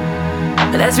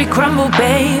 But as we crumble,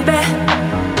 baby,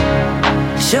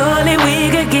 surely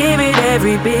we could give it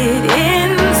every bit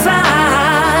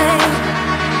inside.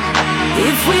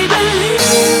 If we believe,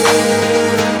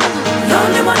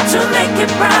 only want to make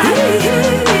it right.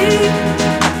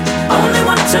 Only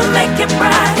want to make it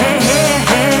right. Hey, hey,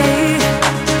 hey.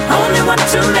 Only want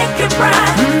to make it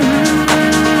right.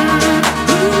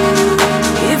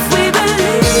 If we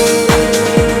believe,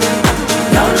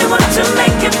 only want to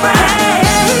make it right.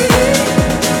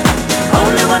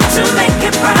 Only want to make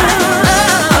it right.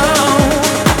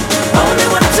 Only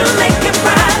want to make it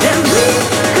right. Then we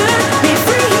could be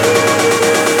free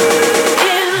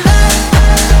in love.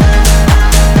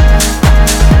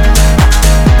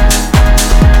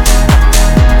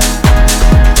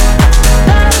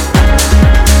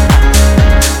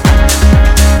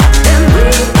 Then we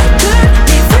could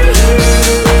be free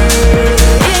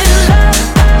in love.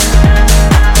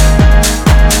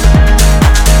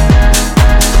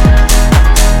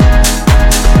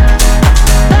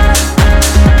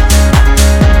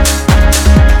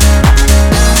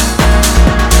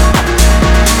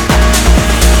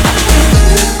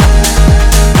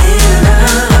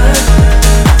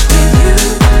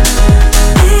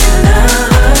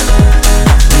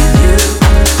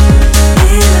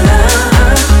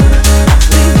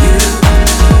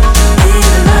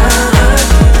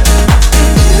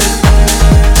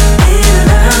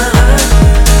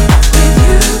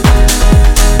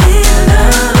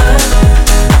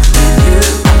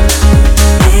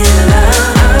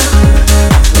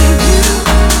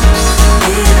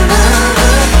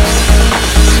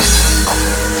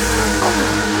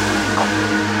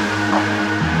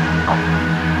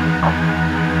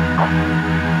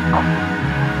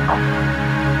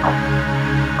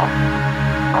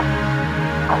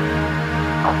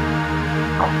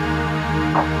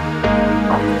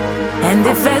 And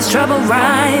if there's trouble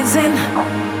rising,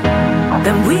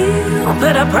 then we'll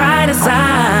put our pride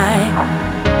aside.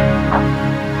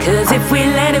 'Cause if we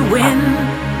let it win,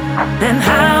 then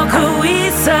how could we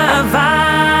survive?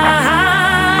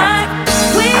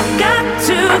 We got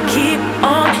to keep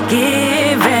on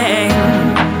giving.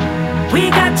 We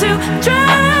got to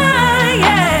try,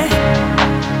 yeah.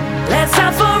 Let's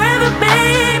start forever,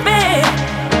 baby.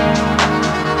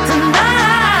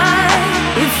 Tonight,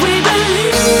 if we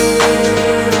believe,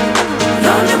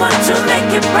 only want to make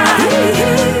it right.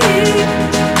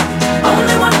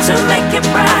 Only want to make it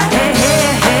right. Hey, hey,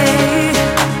 hey.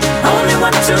 Only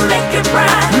want to make it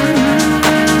right.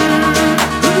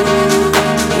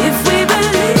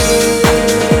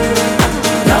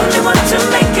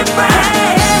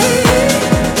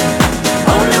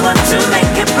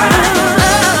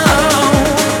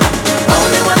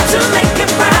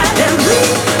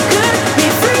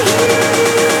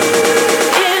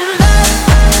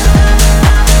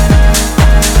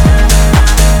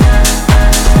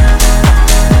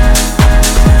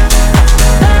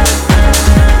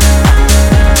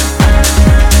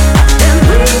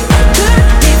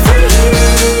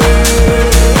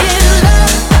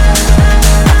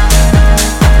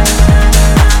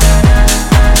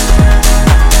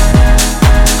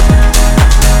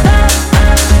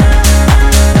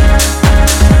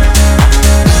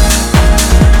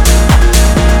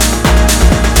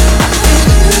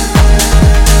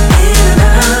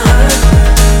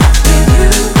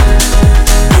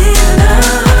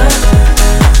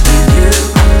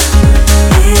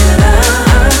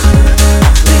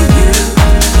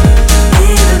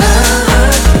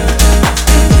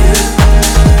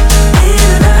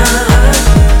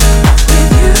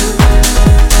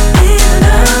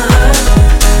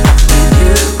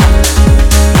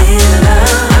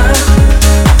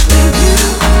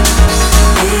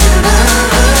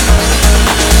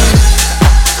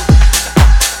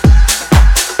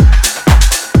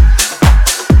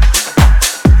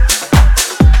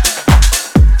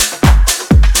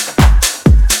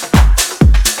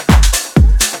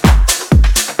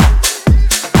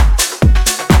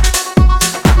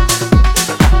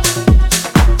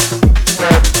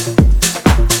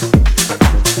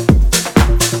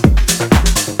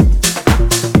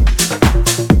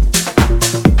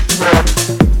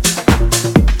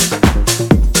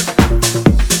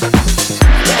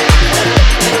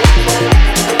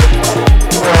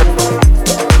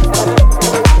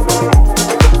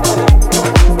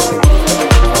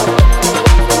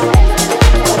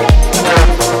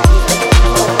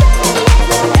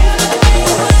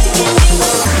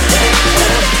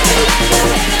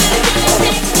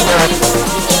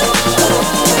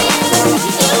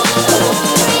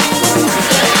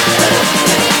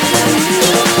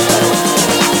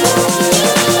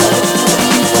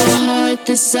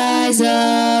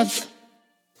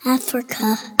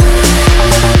 Africa.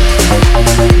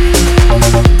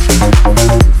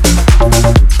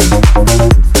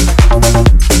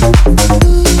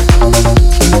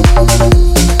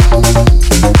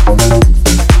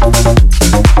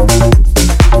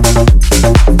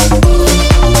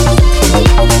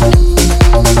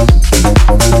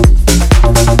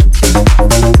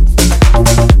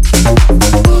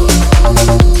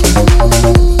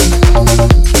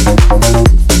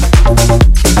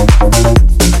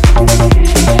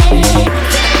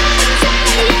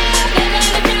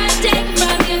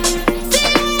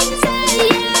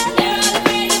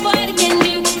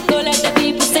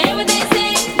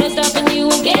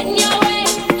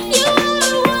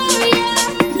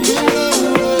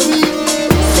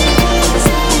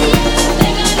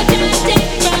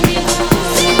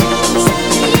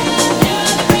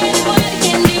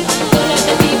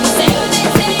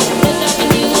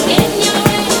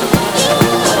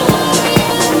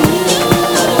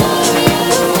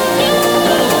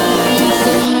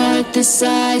 The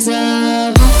size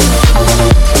of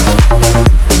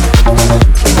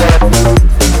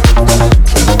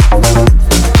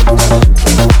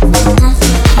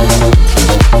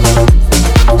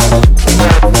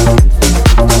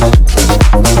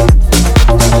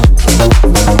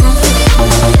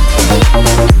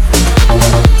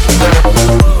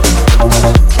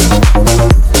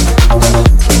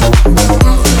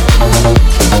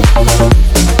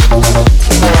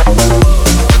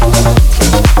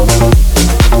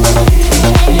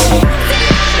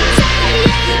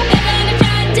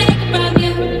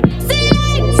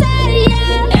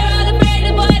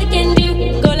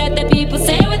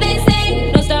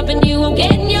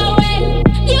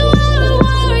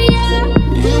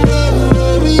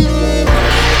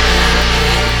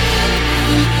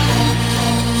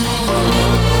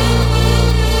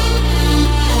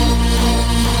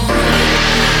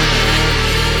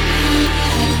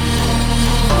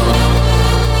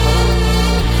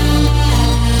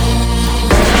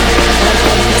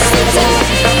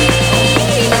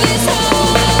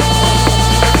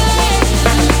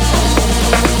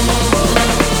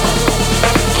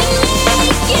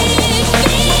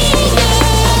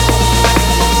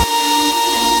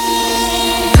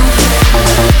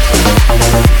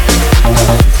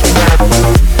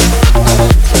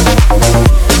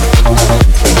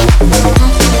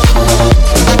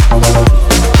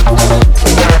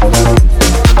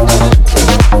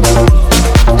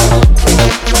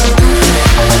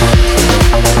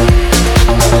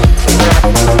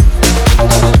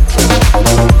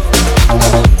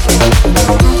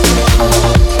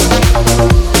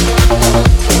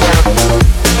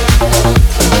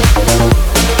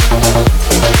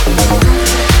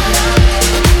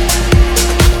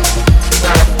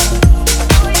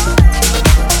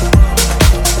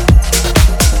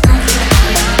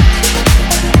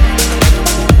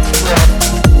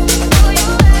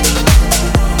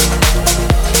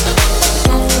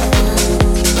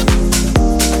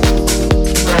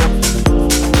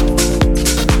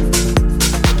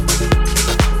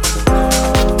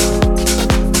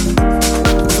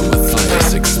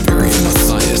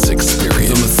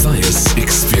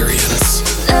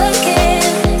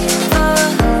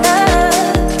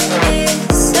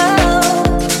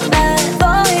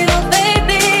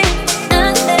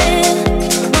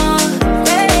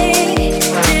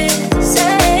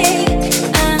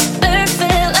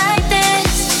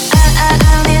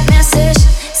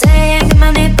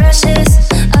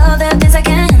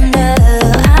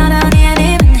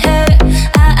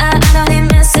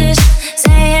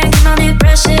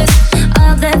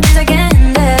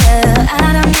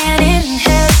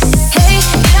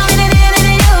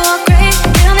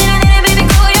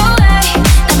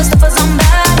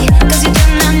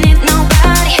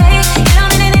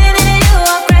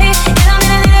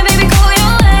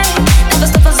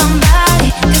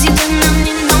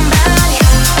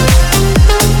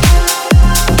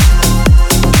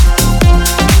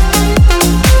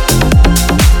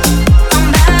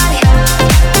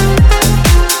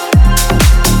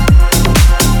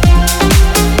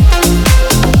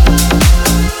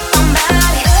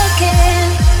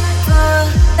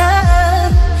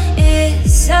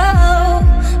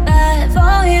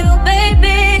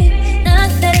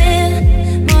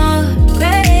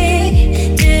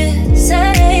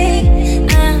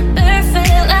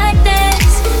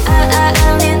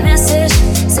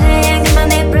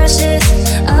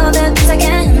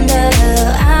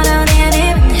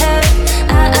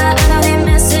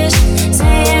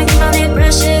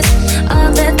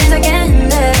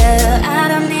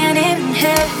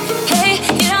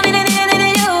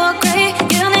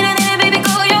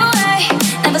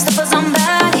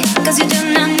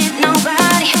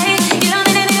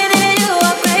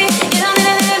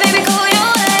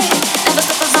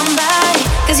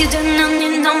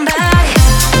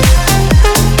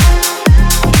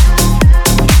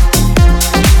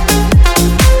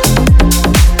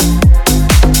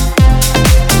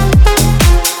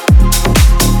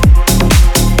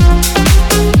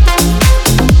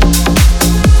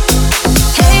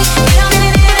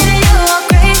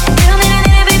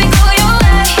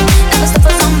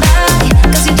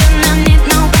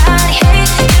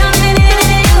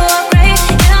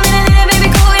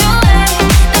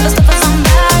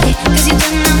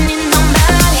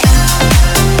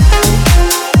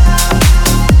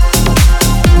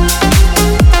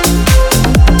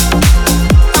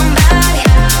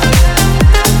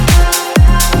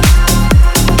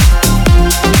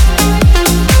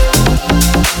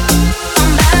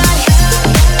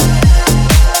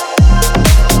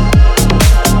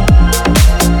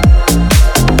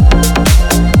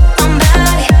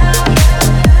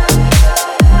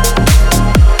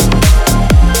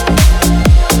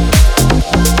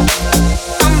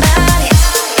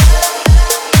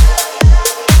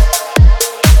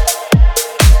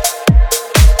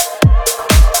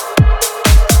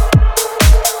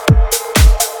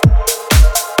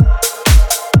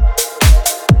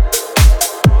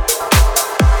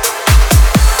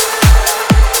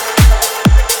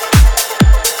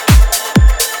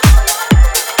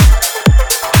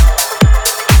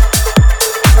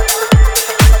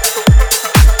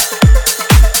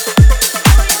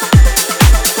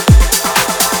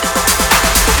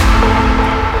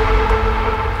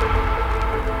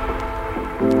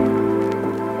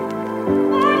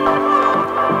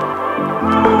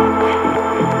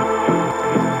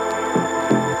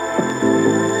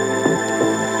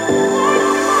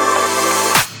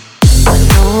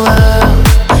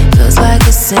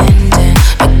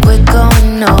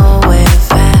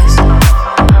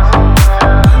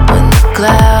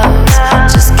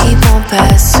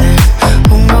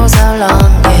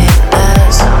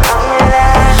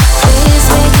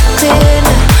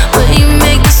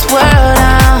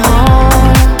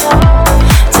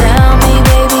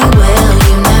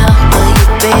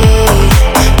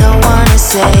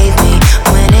save me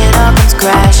when it all comes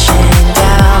crashing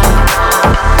down.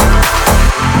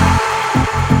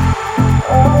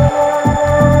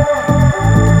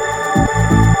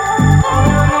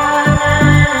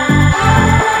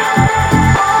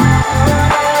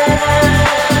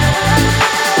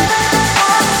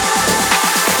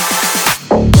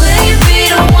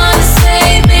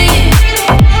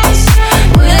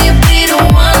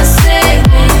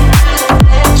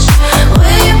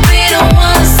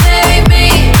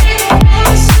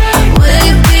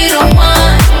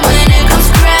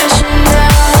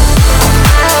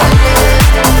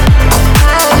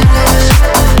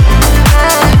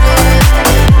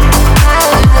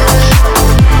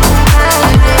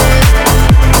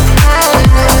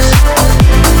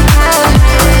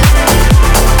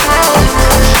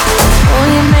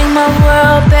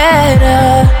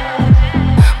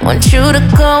 Want you to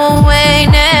go away,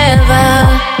 never.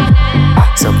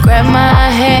 So grab my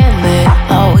hand, babe.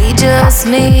 All we just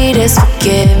need is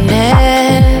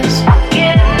forgiveness.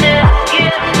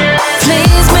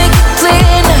 Please make it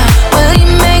clear now. Will you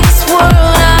make this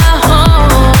world our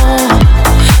home?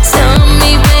 Tell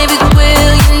me, baby,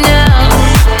 will you now?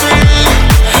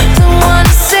 The one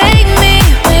to save me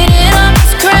when it all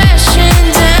comes crashing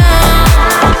down.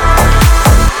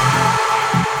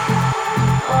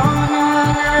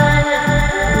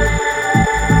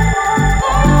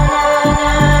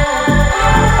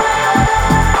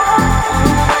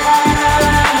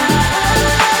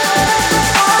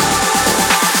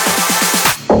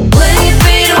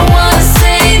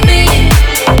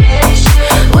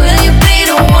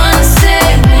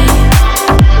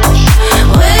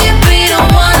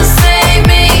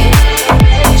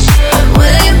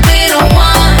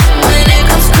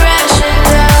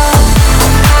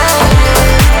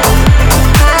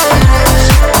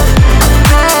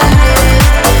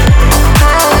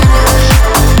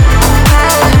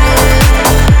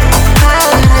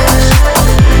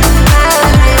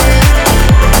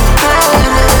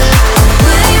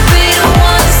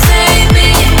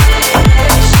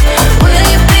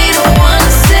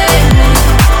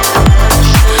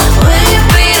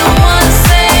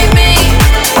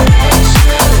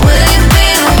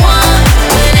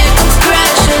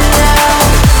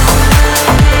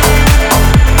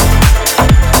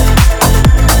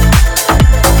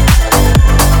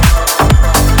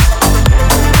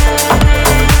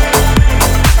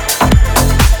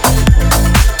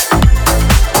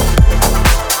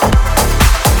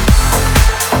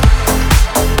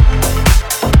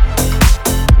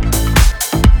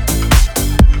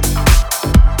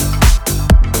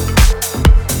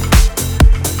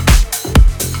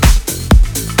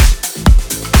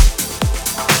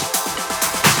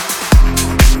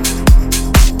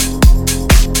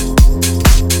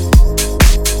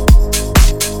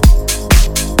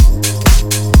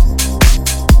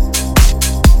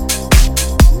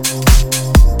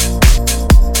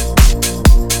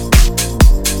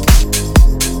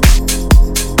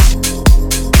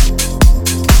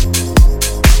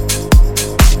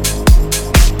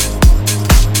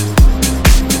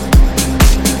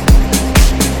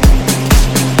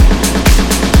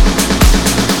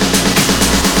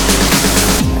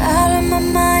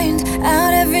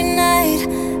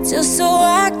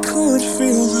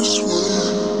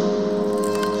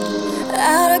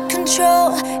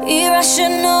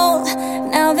 Irrational,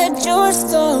 now that you're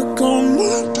stuck on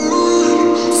my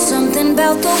mind. Something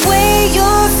about the way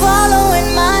you're following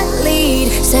my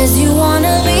lead says you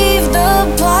wanna leave the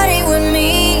party with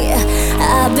me.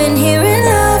 I've been hearing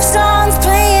love songs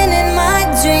playing in my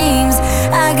dreams.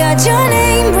 I got your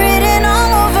name written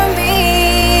all over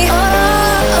me.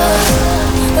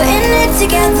 We're in it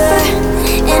together,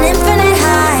 an infinite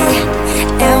high,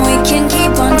 and we can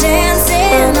keep on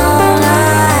dancing all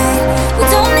night. We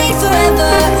don't need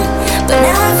forever, but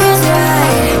now it feels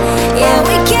right. Yeah,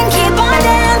 we can keep on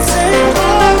dancing.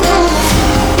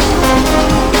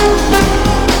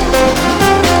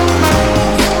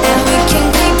 And we can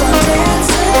keep on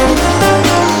dancing.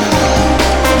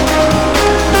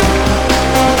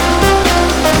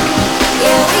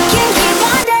 Yeah, we can keep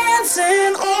on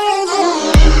dancing.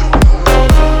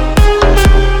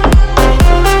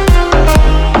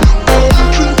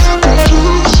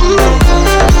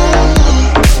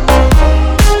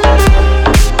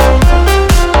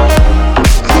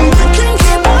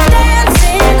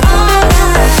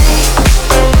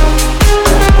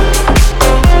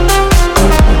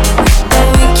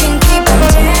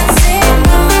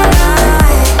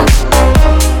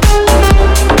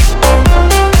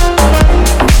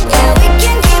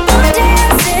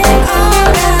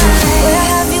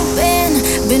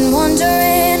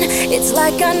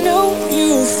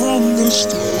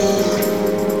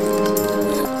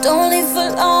 Don't leave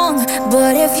for long,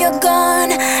 but if you're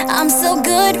gone, I'm still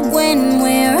good when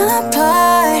we're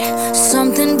apart.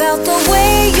 Something about the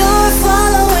way you're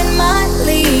following my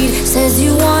lead says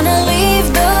you wanna leave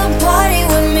the party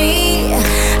with me.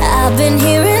 I've been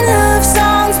hearing love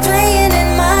songs playing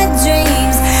in my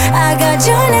dreams. I got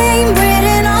your name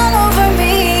written all over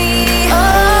me.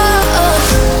 Oh,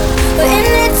 we're in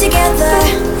it together,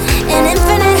 an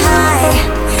infinite high,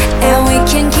 and we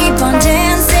can keep on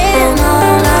dancing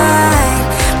all night.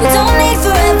 We don't need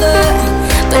forever,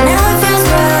 but now it feels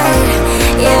right.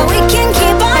 Yeah, we can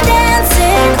keep on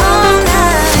dancing all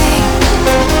night.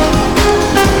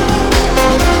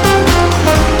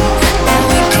 And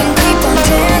we can keep on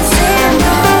dancing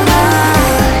all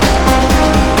night.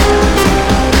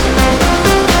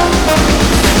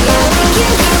 Yeah, we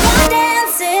can keep on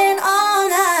dancing all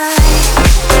night.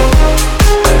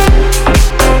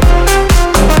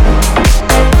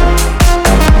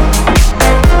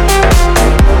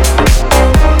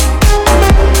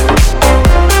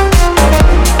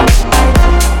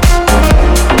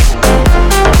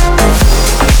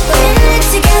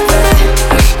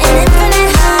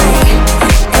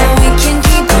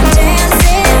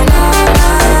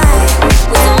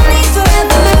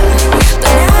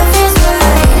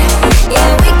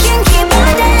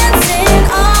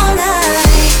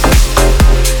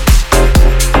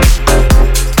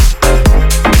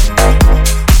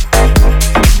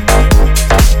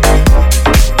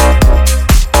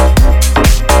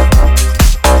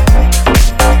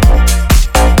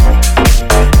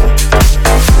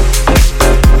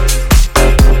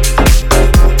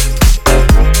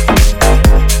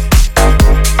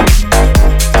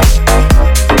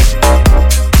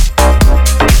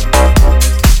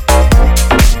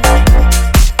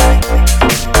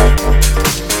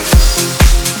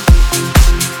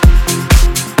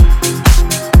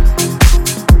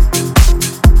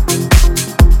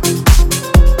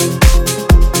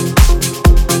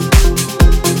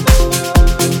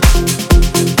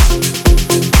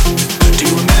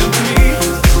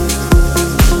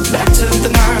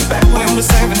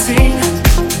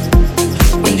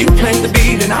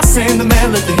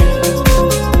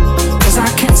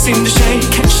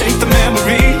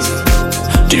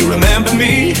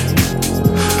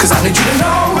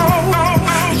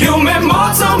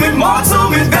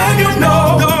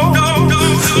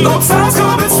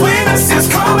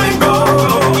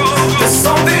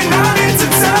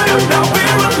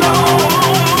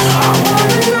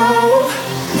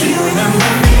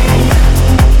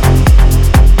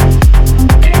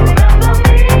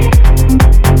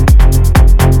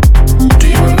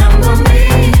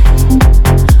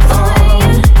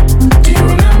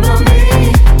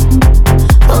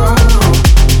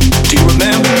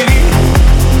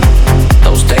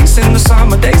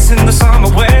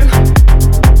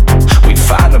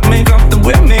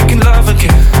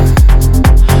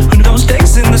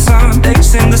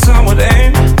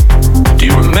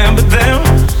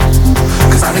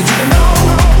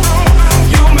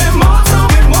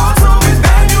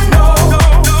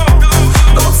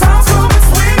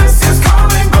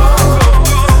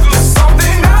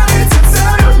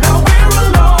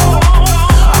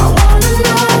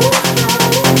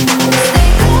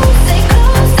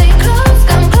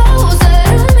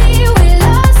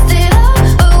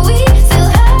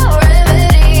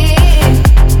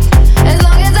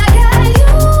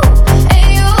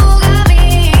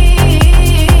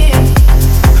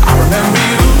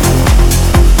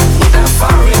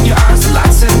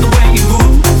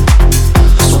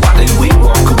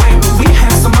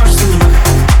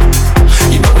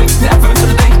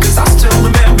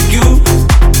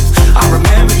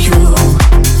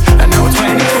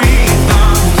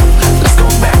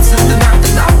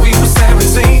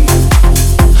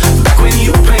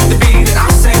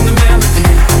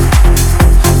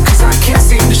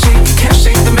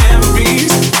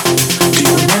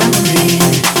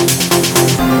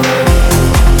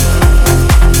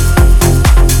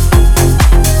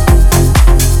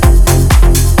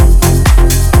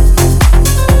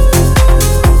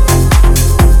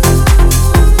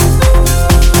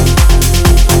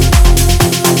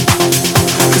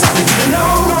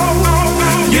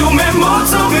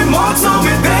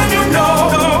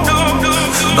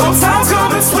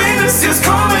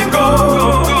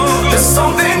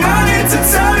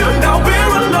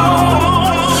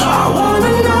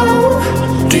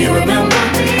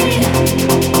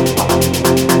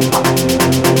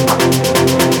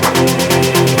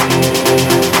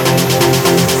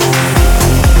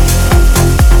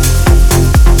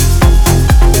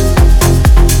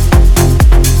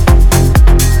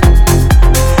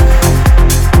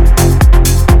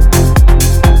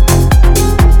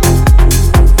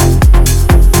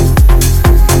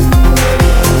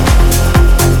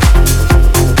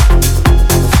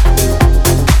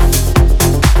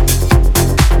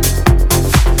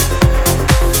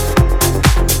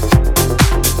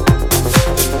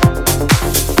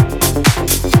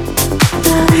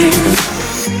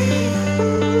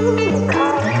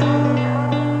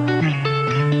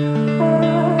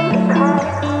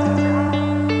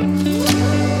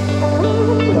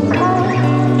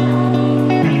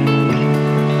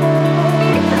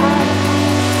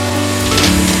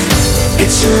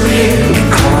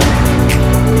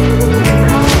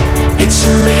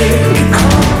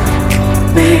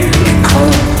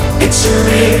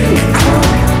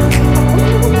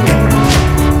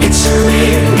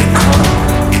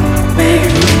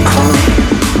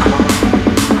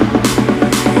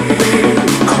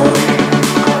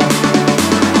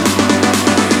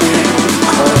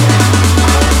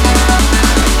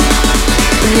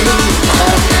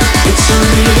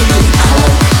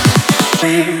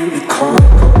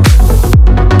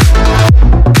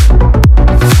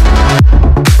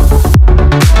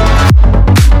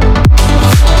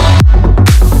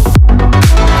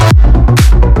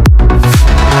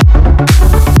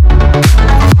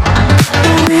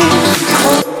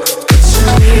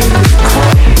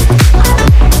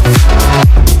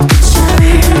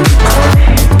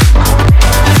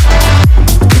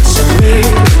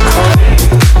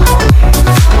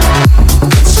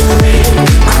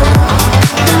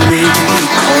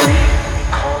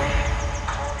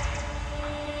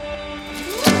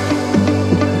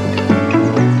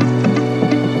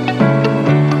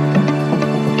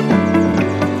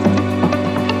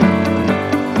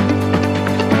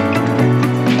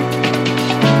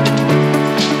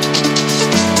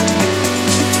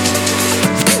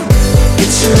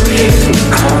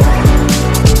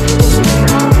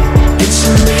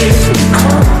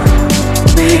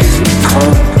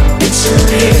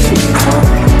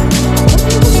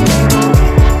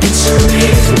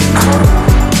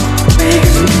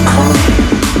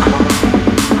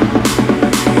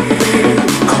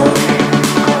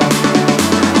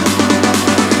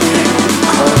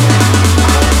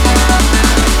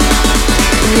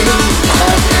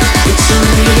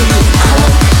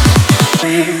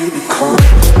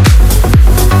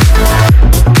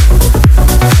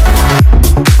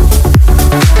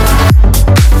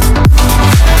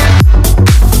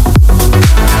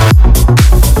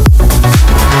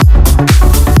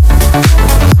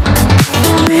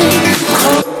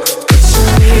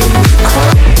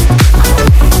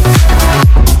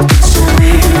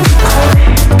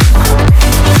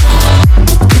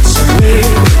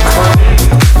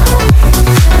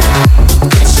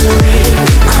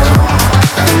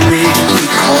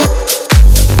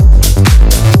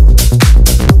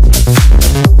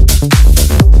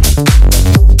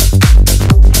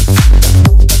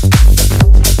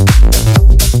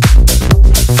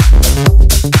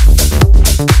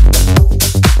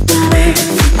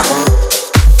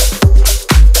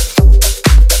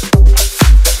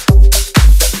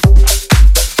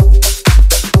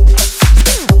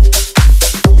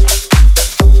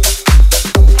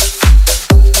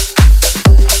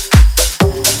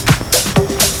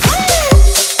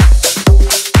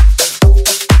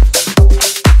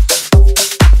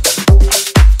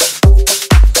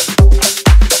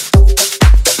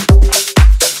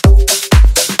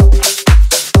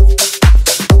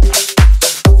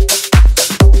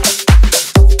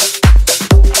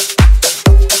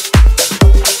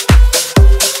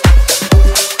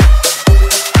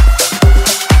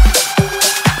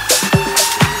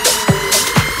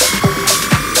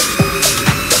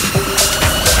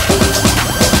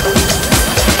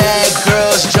 Bad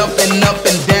girls jumping up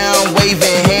and down,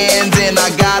 waving hands, and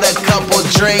I got a couple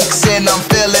drinks and I'm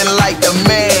feeling like the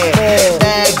man.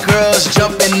 Bad girls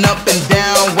jumping up and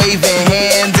down, waving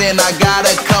hands, and I got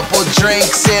a couple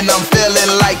drinks and I'm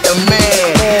feeling like the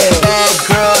man. Bad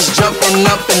girls jumping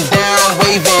up and down,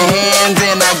 waving hands,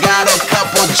 and I got a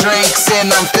couple drinks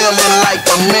and I'm feeling like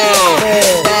the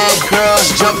man. Bad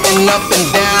girls jumping up and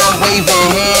down, waving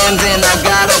hands, and I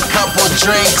got a couple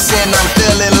drinks and I'm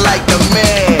feeling like the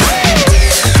man.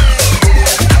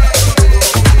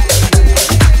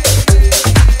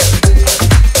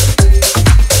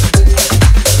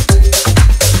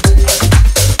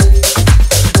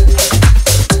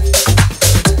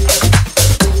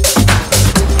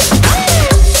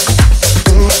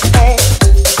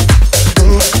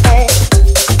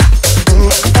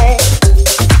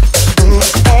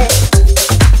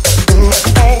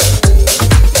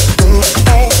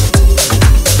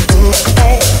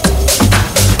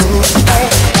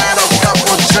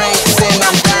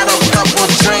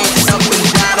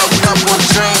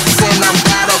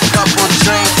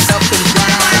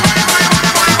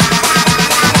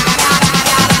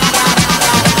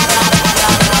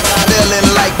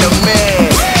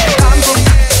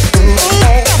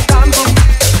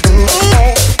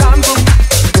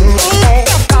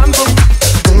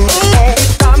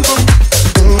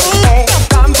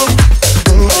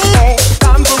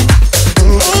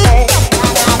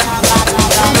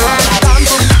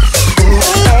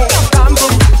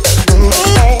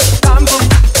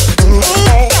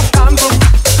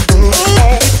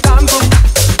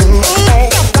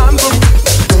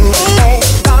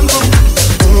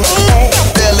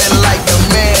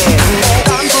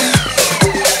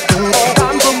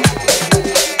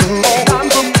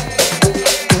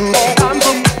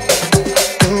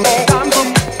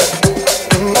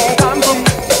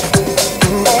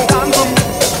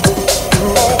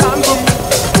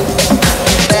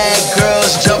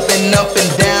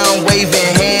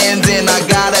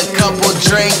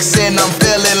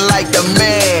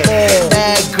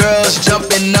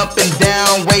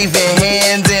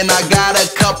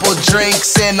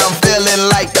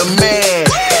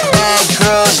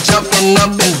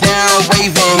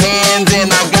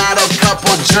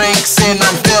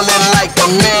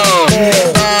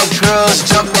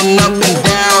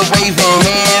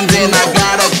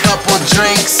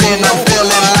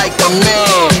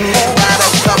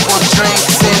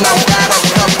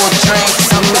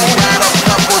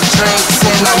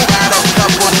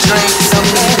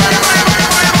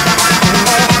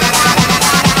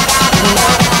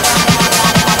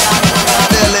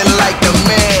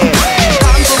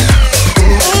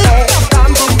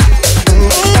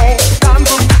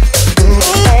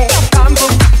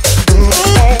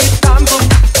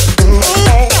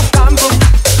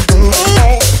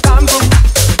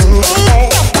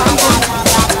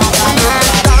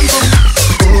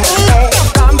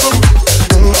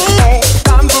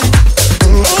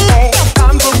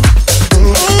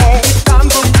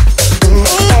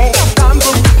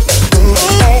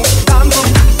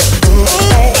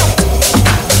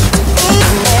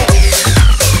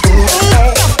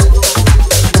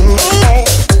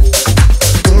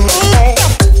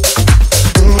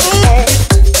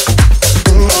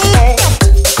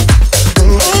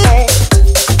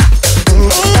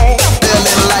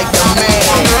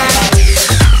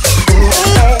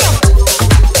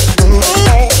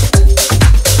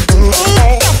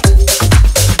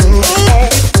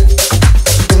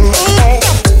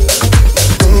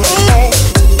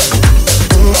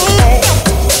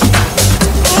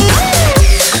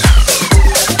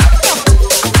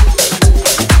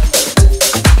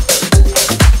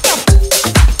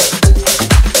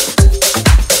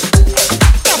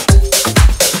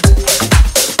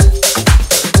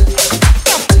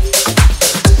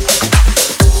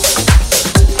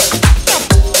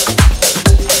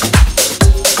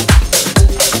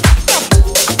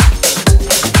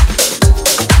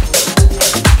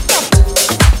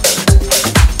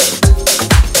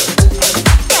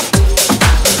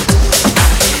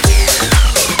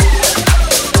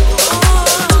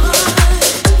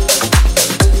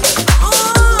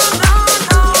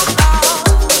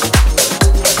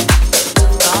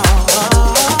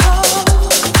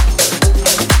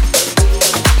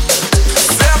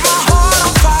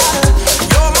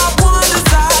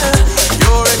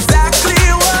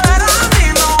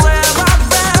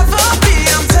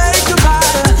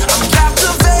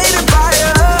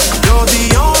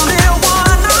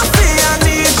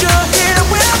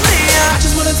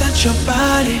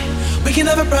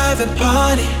 private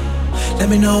party. Let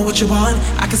me know what you want,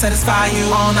 I can satisfy you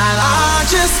all night long. I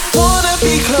just wanna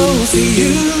be close to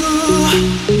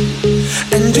you.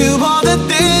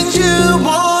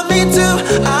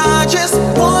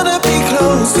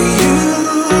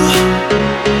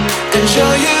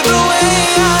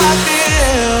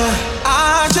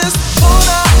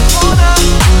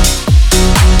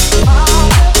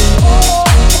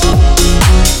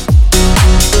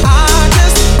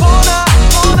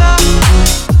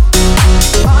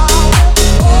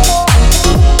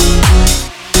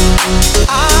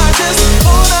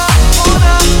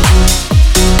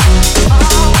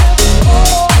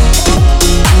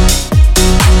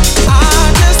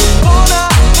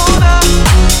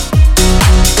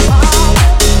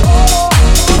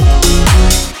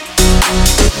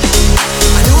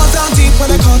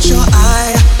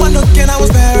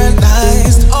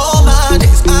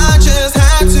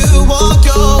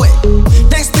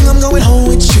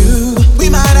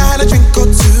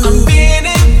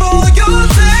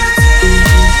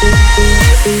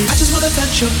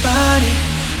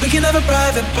 We can have a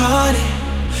private party.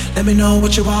 Let me know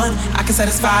what you want, I can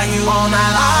satisfy you all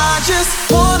night long. I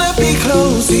just wanna be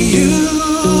close to you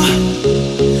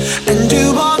and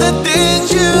do all the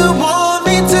things you want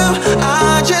me to.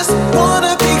 I just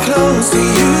wanna be close to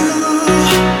you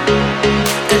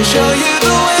and show you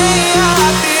the way I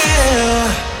feel.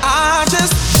 I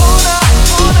just wanna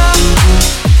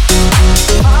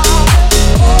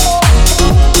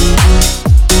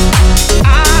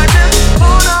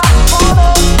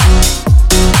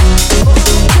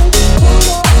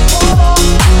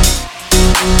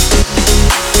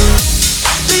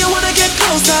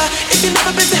if you've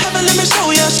never been to heaven, let me show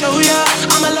ya.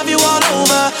 I'ma love you all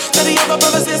over. Tell the other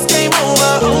brothers this game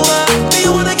over. Do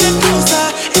you wanna get closer?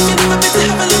 If you've never been to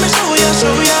heaven, let me show ya.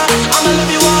 I'ma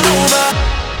love you all over.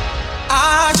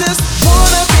 I just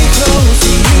wanna be close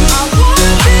to you. I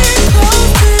wanna be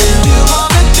close to you. Do all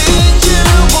the things you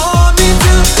want me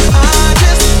to. I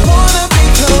just wanna be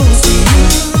close to you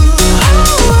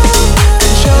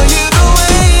and show you the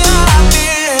way I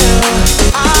feel.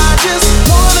 I just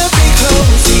wanna be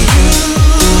close to you.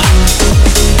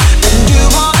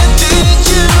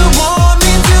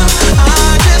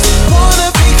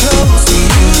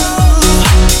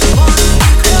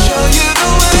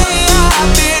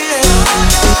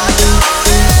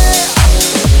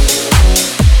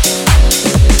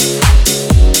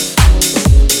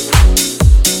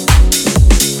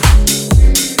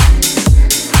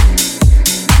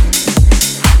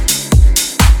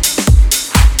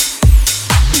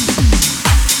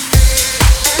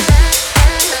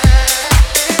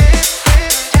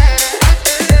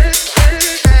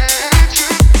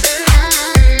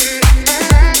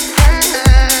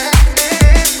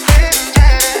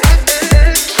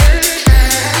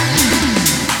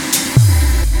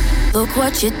 Look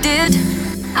what you did,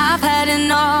 I've had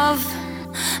enough.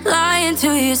 Lying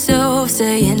to yourself,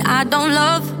 saying I don't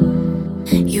love.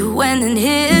 You went and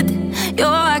hid,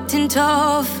 you're acting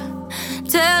tough.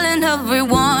 Telling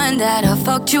everyone that I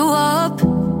fucked you up.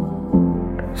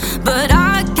 But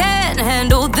I can't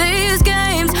handle these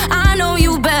games. I know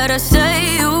you better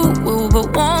say you will,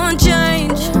 but won't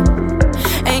change.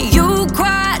 And you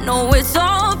cry, no it's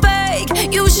all fake.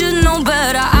 You should know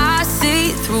better, I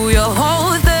see through your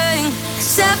whole thing.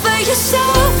 Sad for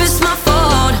yourself, it's my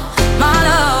fault, my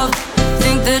love.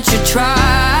 Think that you're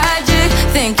tragic,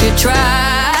 think you're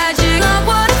tragic. Not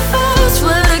what I felt,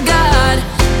 swear to God,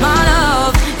 my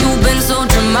love. You've been so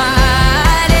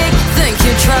dramatic, think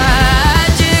you're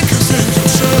tragic. Think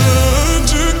you're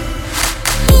tragic.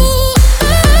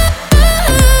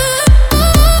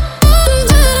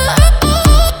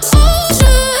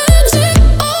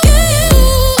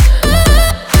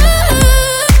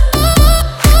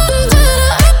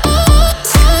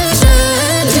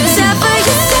 Sad for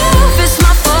yourself, it's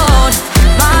my fault,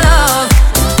 my love.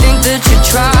 Think that you're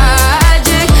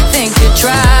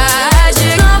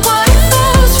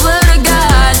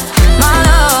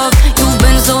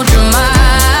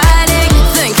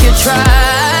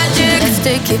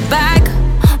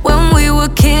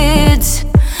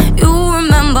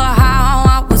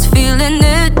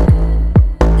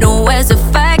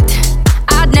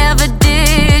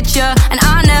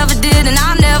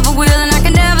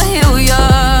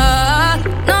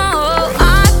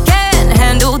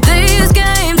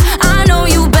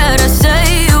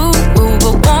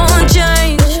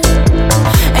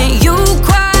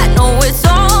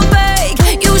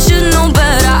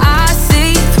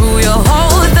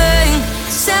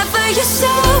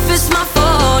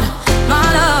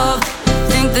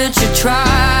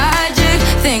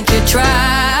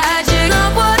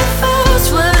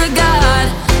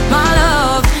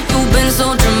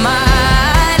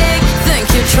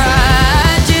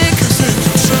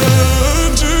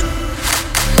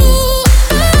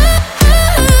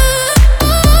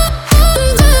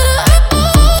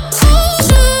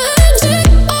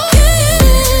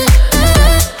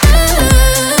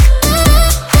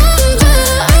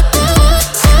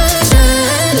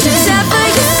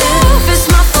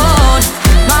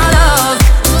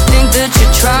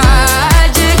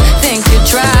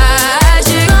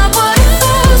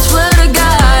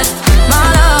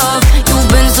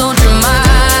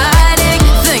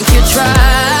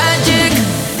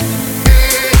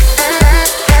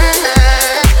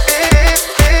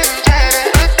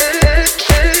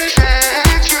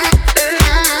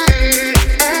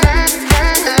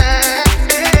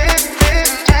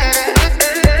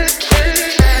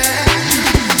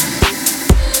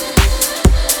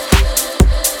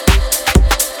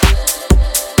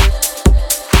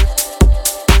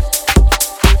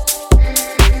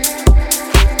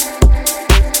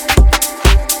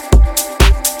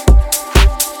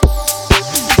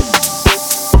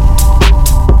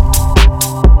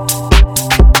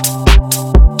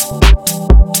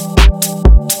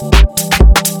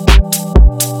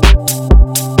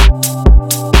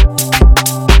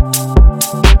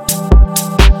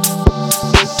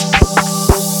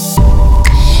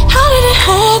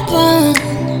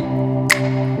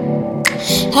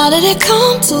How did it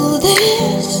come to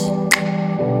this?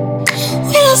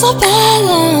 We lost our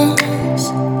balance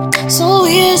so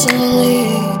easily.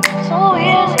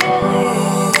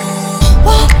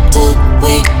 Why do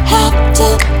we have to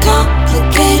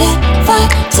complicate it?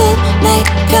 Fight to make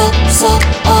us so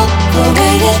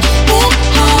overrated. We're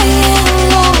high and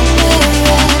low,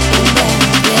 we're up and down.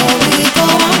 Yeah, we go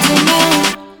round and round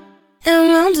and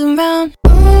round and round.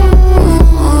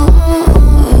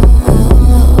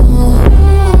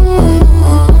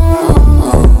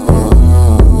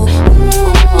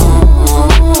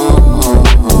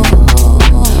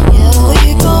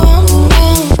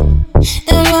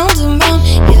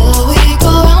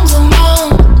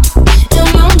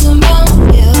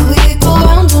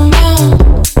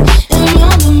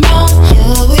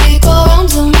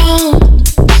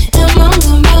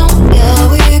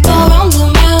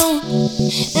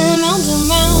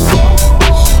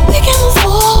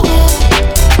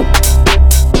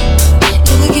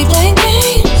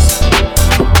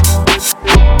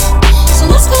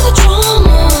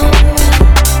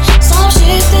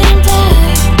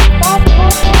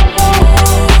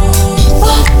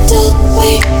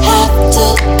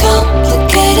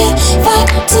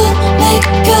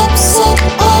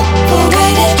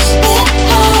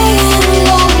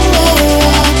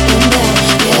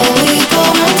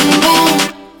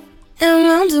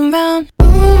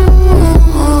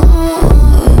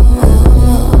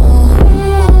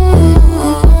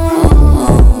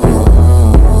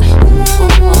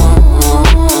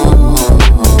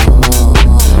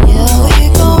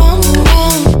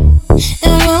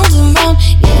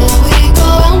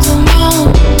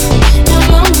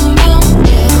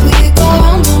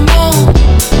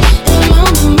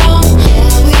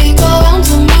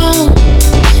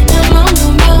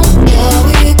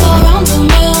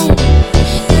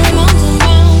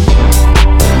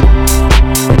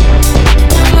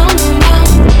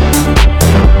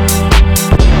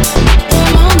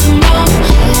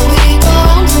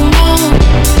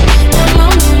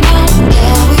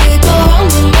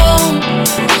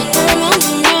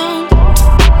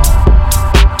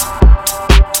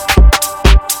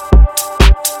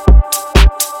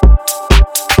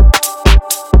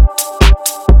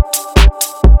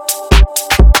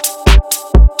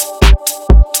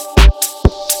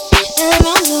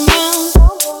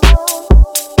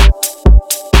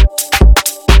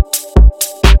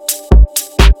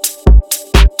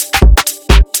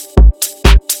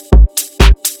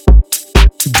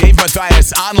 Dave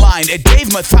Mathias online at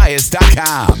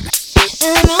DaveMathias.com.